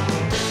roll.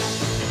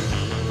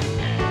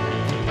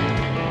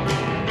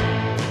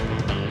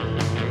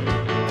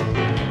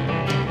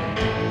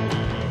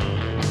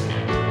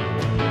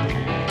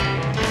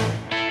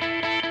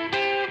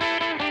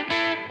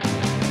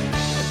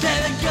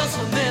 Then it goes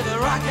under the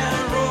rock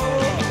and roll.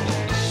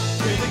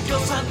 Then it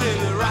goes under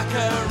the rock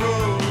and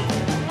roll.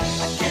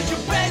 I get you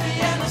baby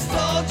and I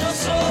stole your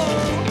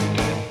soul.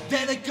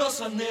 Then it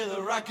goes under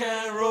the rock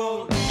and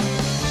roll.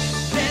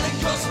 Then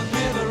it goes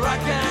under the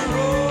rock and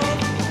roll.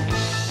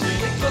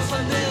 Then it goes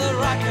under the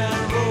rock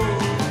and roll.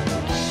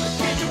 I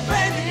get you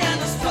baby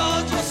and I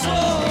stole your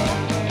soul.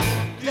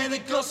 Then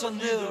it goes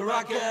under the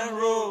rock and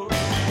roll.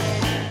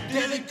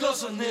 Then it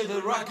goes under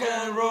the rock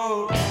and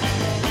roll.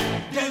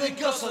 Then it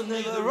goes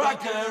under the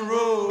rock and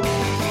roll.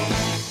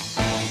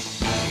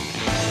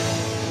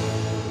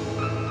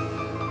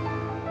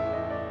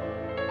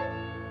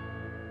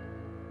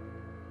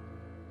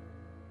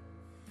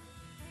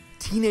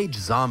 Teenage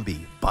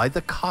Zombie by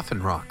the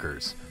Coffin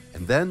Rockers,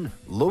 and then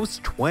Los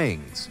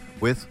Twangs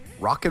with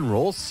Rock and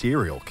Roll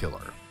Serial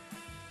Killer.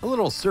 A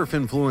little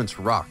surf-influenced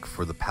rock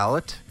for the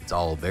palate. It's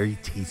all very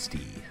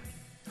tasty.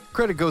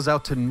 Credit goes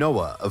out to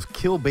Noah of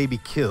Kill Baby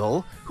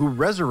Kill, who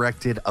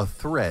resurrected a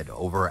thread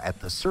over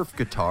at the Surf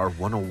Guitar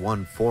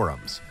 101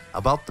 forums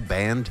about the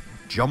band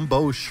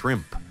Jumbo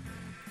Shrimp.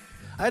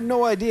 I had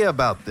no idea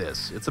about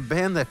this. It's a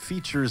band that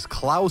features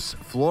Klaus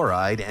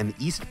Fluoride and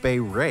East Bay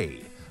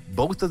Ray,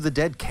 both of the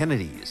Dead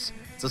Kennedys.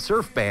 It's a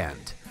surf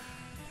band.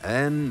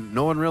 And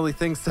no one really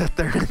thinks that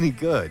they're any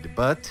good,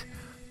 but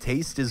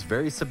taste is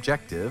very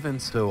subjective,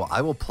 and so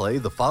I will play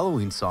the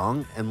following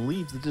song and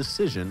leave the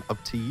decision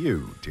up to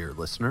you, dear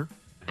listener.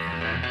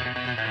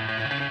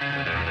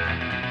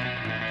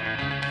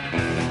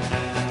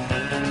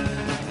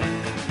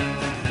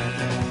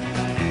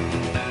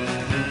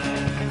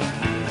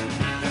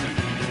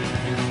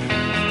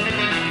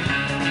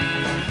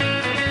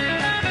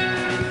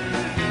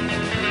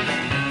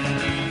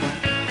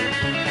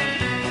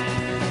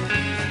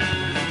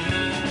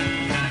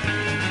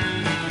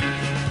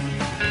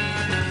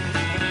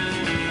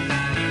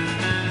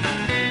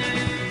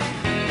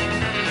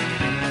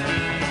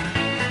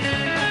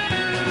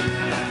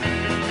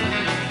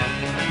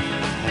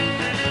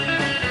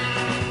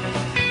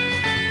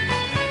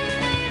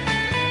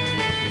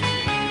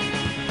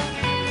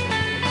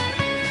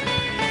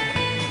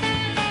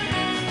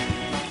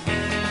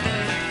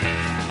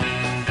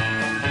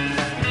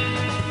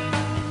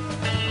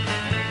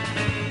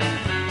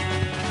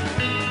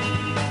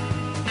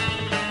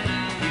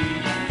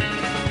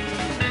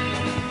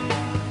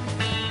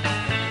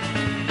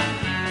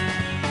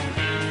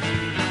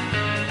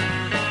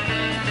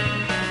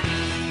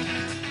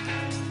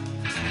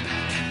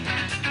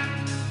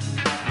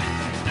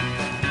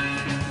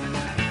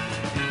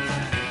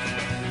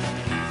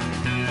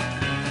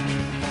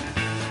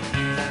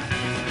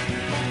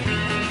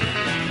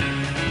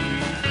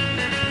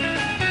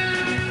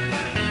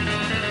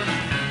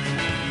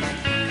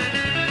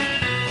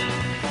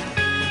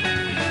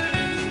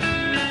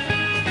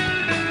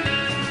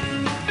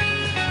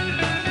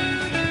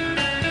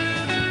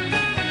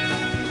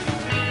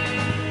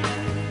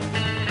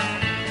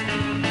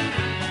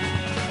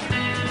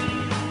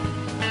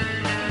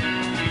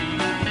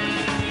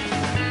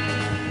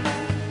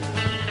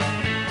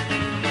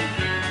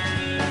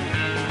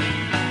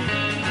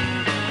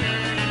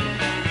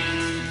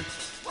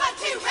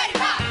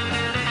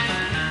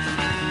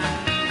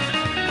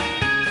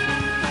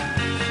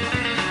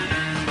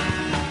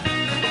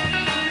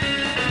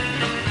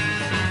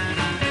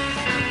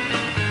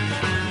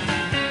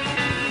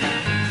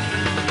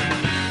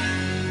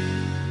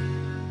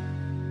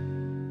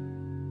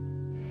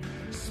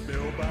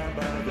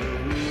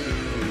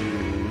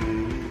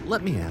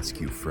 Let me ask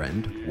you,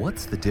 friend,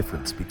 what's the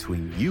difference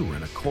between you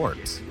and a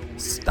corpse?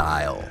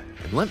 Style.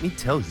 And let me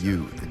tell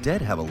you, the Dead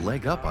have a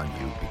leg up on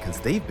you because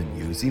they've been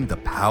using the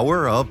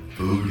power of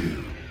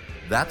voodoo.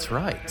 That's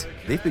right.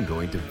 They've been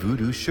going to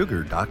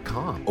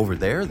VoodooSugar.com. Over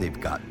there,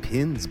 they've got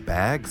pins,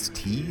 bags,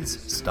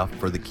 teas, stuff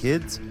for the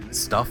kids,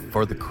 stuff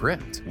for the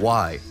crypt.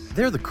 Why?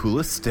 They're the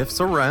coolest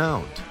stiffs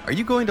around. Are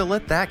you going to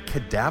let that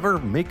cadaver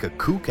make a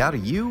kook out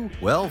of you?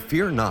 Well,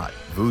 fear not.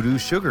 Voodoo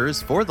Sugar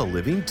is for the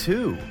living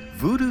too.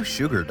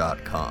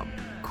 VoodooSugar.com.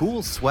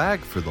 Cool swag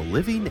for the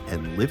living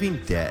and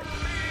living dead.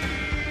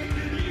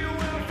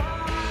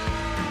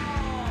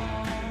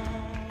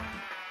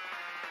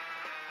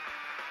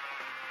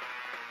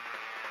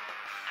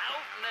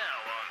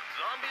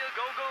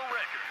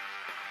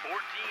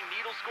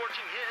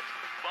 needle-scorching hits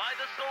by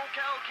the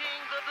SoCal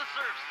Kings of the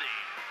Surf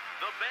Scene,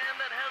 the band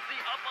that has the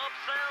up-up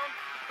sound,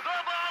 the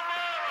Barbara!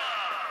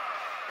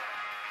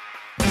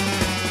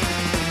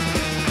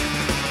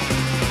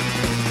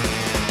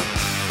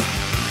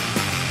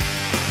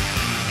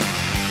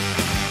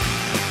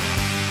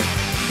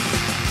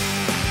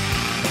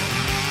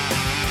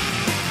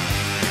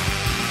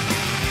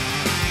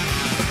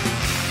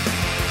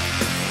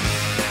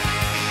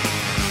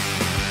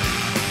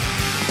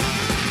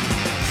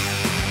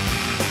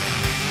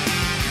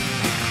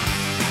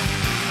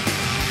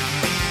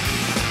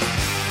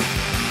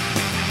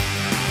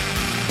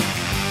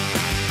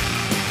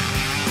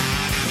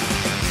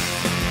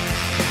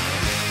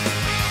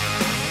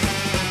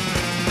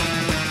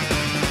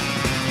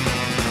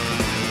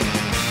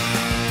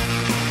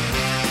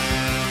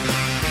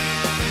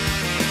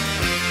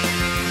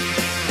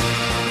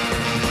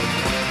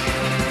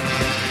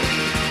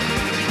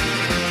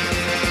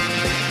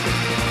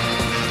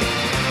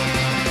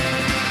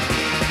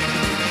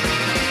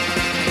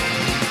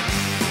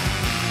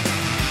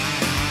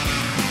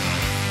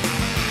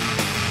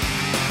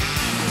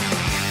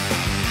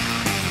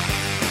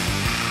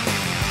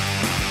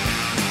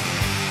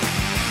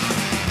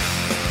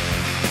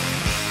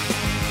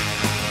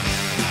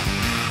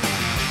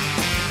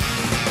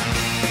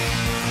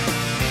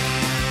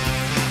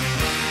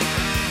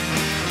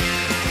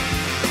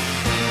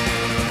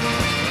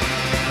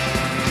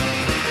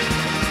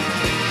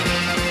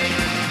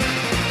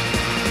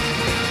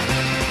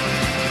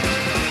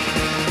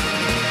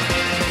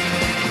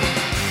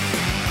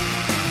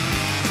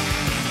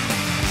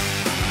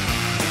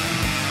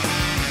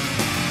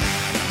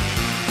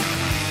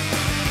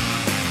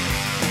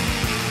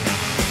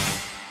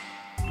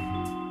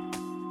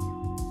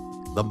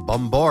 The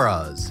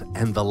Bomboras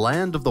and the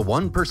Land of the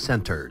One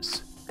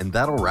Percenters. And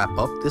that'll wrap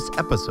up this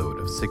episode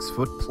of 6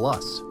 Foot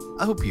Plus.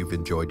 I hope you've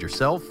enjoyed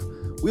yourself.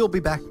 We'll be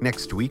back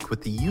next week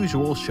with the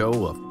usual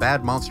show of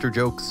bad monster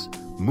jokes,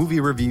 movie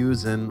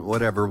reviews, and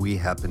whatever we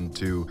happen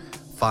to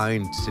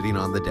find sitting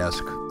on the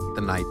desk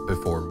the night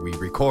before we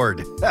record.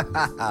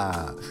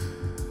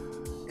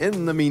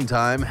 In the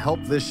meantime,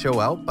 help this show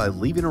out by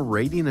leaving a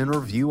rating and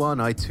review on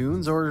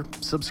iTunes, or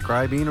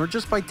subscribing, or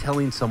just by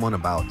telling someone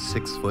about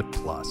 6 Foot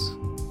Plus.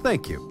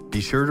 Thank you.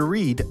 Be sure to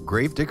read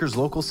Gravediggers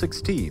Local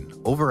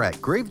 16 over at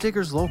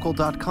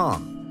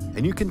gravediggerslocal.com,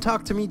 and you can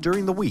talk to me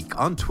during the week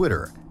on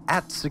Twitter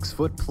at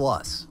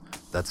 6footplus.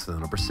 That's the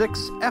number 6,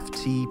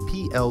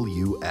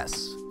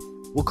 FTPLUS.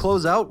 We'll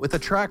close out with a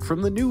track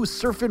from the new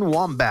Surfin'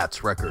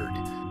 Wombats record,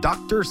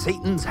 Dr.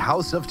 Satan's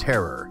House of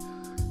Terror.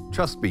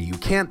 Trust me, you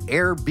can't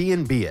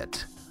Airbnb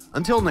it.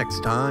 Until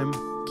next time,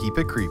 keep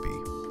it creepy.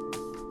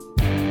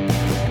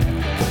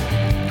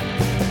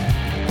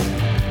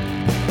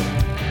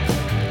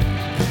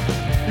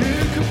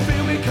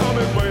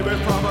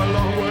 From a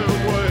long way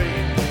away,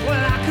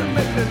 well, I can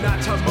make the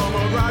night times mama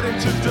riding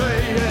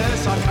today.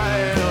 Yes, I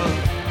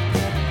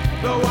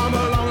can, though I'm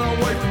a long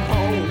way from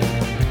home.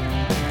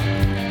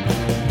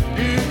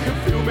 You can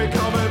feel me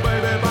coming,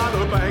 baby, by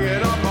the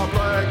banging of my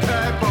black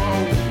cat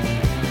bone.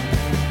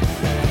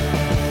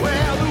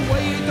 Well, the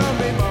way you done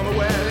me, mama,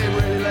 well, it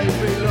really laid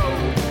me low.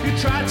 You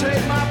try to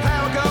take my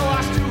power, go,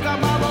 I still got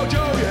my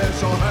mojo.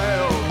 Yes, I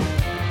have.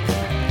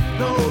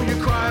 No, you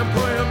cry and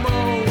pray and moan.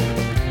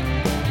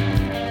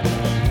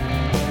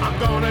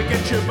 Gonna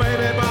get you,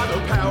 baby, by the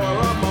power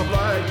of my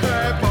black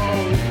cat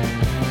bone.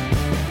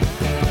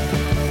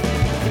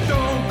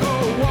 Don't go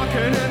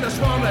walking in the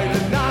swamp late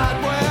at night.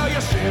 Well,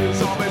 you see the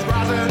zombies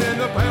rising in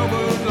the pale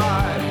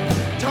moonlight.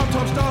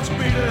 Tom-tom starts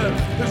beating,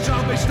 the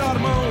zombies start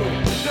to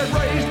moan. They're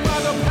raised by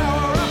the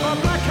power of my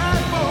black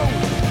cat bone.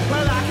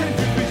 Well, I can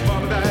do these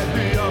mama that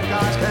the other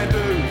guys can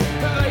do.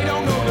 They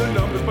don't know the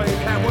numbers, but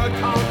can work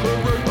conquer,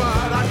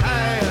 but I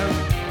can.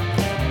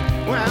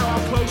 Well,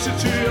 I'm closer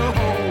to your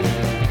home.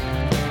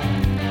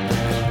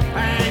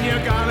 And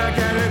you're gonna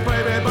get it,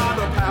 baby, by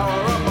the power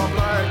of my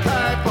black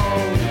cat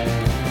bone.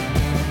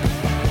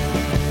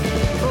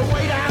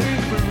 Way down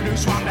in Voodoo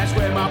Swamp, that's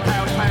where my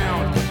pals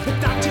pound. The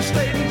doctor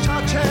stayed in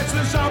touch as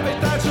the zombie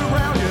dance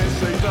around. Yes,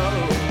 they do.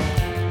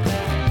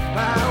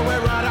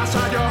 We're right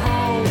outside your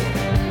home.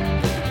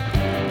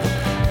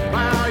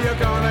 Well, you're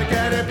gonna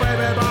get it,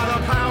 baby, by the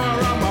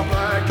power of my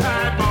black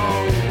cat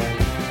bone.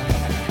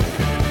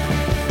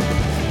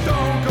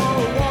 Don't go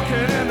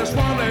walking in the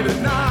swamp late at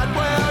night.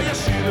 Well, you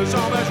see the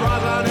zombies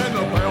rising in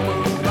the pale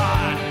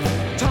moonlight.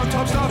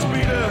 Tom-tom starts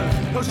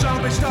beating, the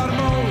zombies start to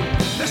moan.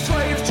 They're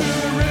slaves to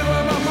the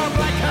rhythm of my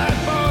black cat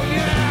bone,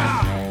 yeah.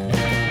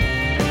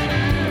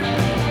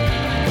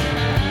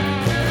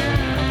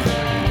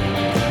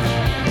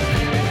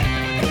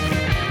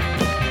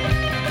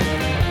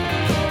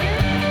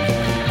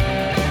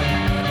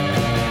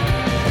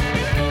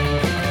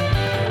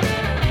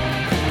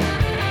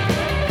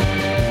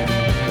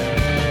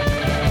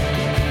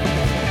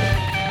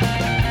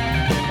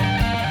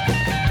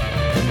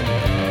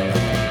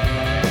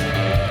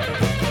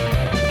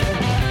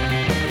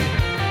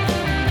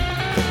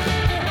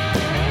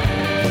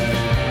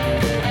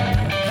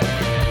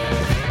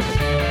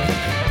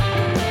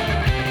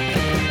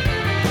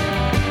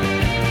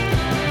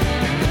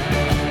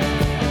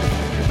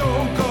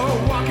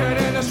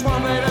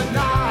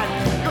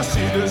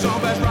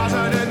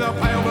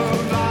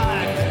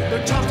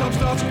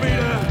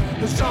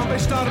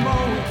 zombies start to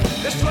moan.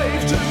 They're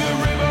slaves to the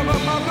rhythm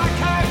of my black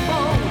cat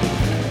bone.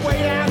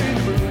 Way out in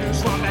the voodoo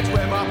swamp, that's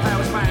where my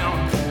power's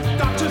found.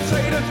 Doctors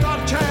say there's not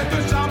a chance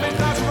the zombies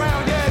not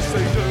around. Yes,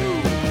 they do.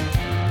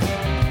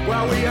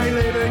 Well, we ain't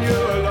leaving you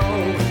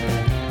alone.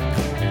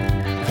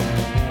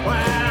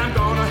 Well, I'm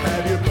gonna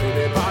have you,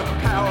 baby, by the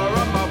power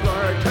of my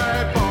black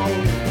cat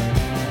bone.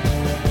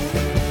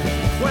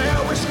 Well,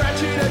 we're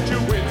scratching at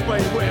your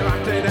windscreen, we're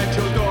acting at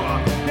your door.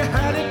 You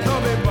had it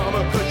coming,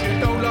 mama, 'cause you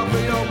don't love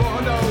me no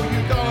more, no,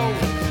 you don't.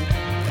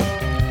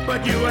 But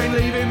you ain't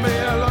leaving me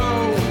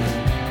alone.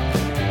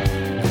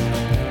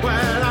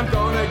 Well, I'm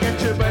gonna get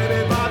you,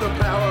 baby, by the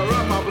power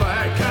of my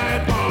black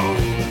cat bone.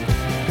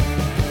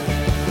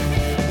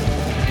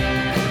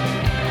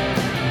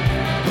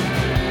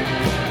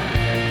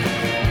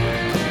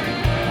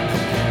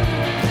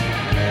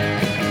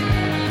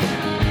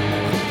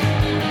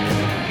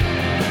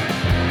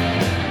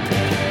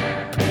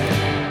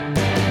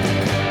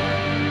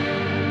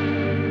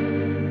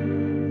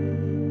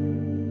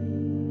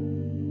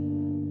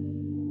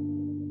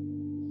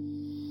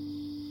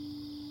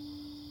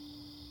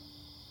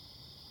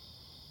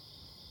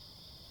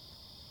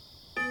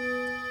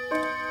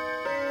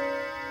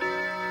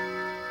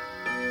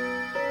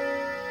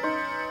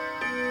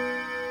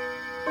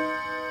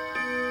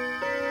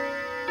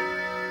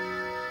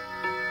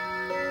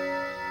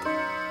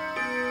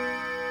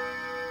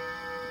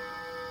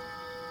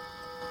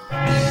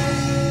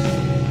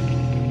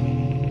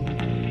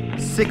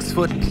 Six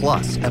Foot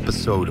Plus,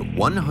 episode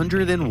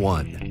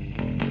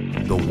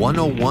 101, The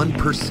 101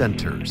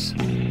 Percenters.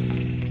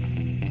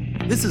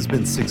 This has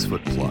been 6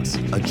 Foot Plus,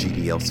 a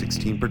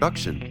GDL16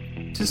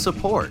 production. To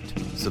support,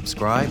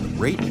 subscribe,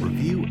 rate,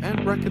 review,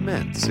 and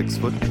recommend 6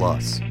 Foot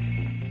Plus.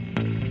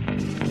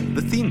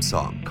 The theme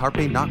song,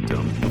 Carpe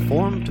Noctem,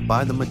 performed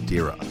by the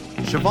Madeira.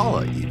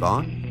 Shivala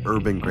Yvonne,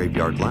 Urban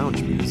Graveyard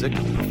Lounge music,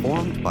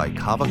 performed by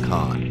Kava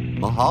Khan.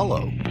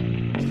 Mahalo.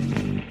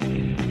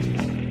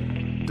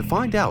 To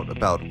find out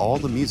about all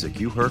the music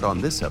you heard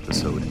on this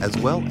episode, as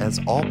well as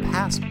all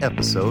past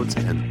episodes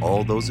and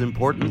all those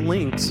important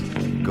links,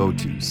 go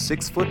to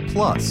 6 Foot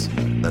Plus,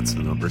 that's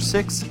the number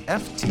 6,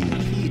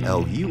 FTPLUS.com.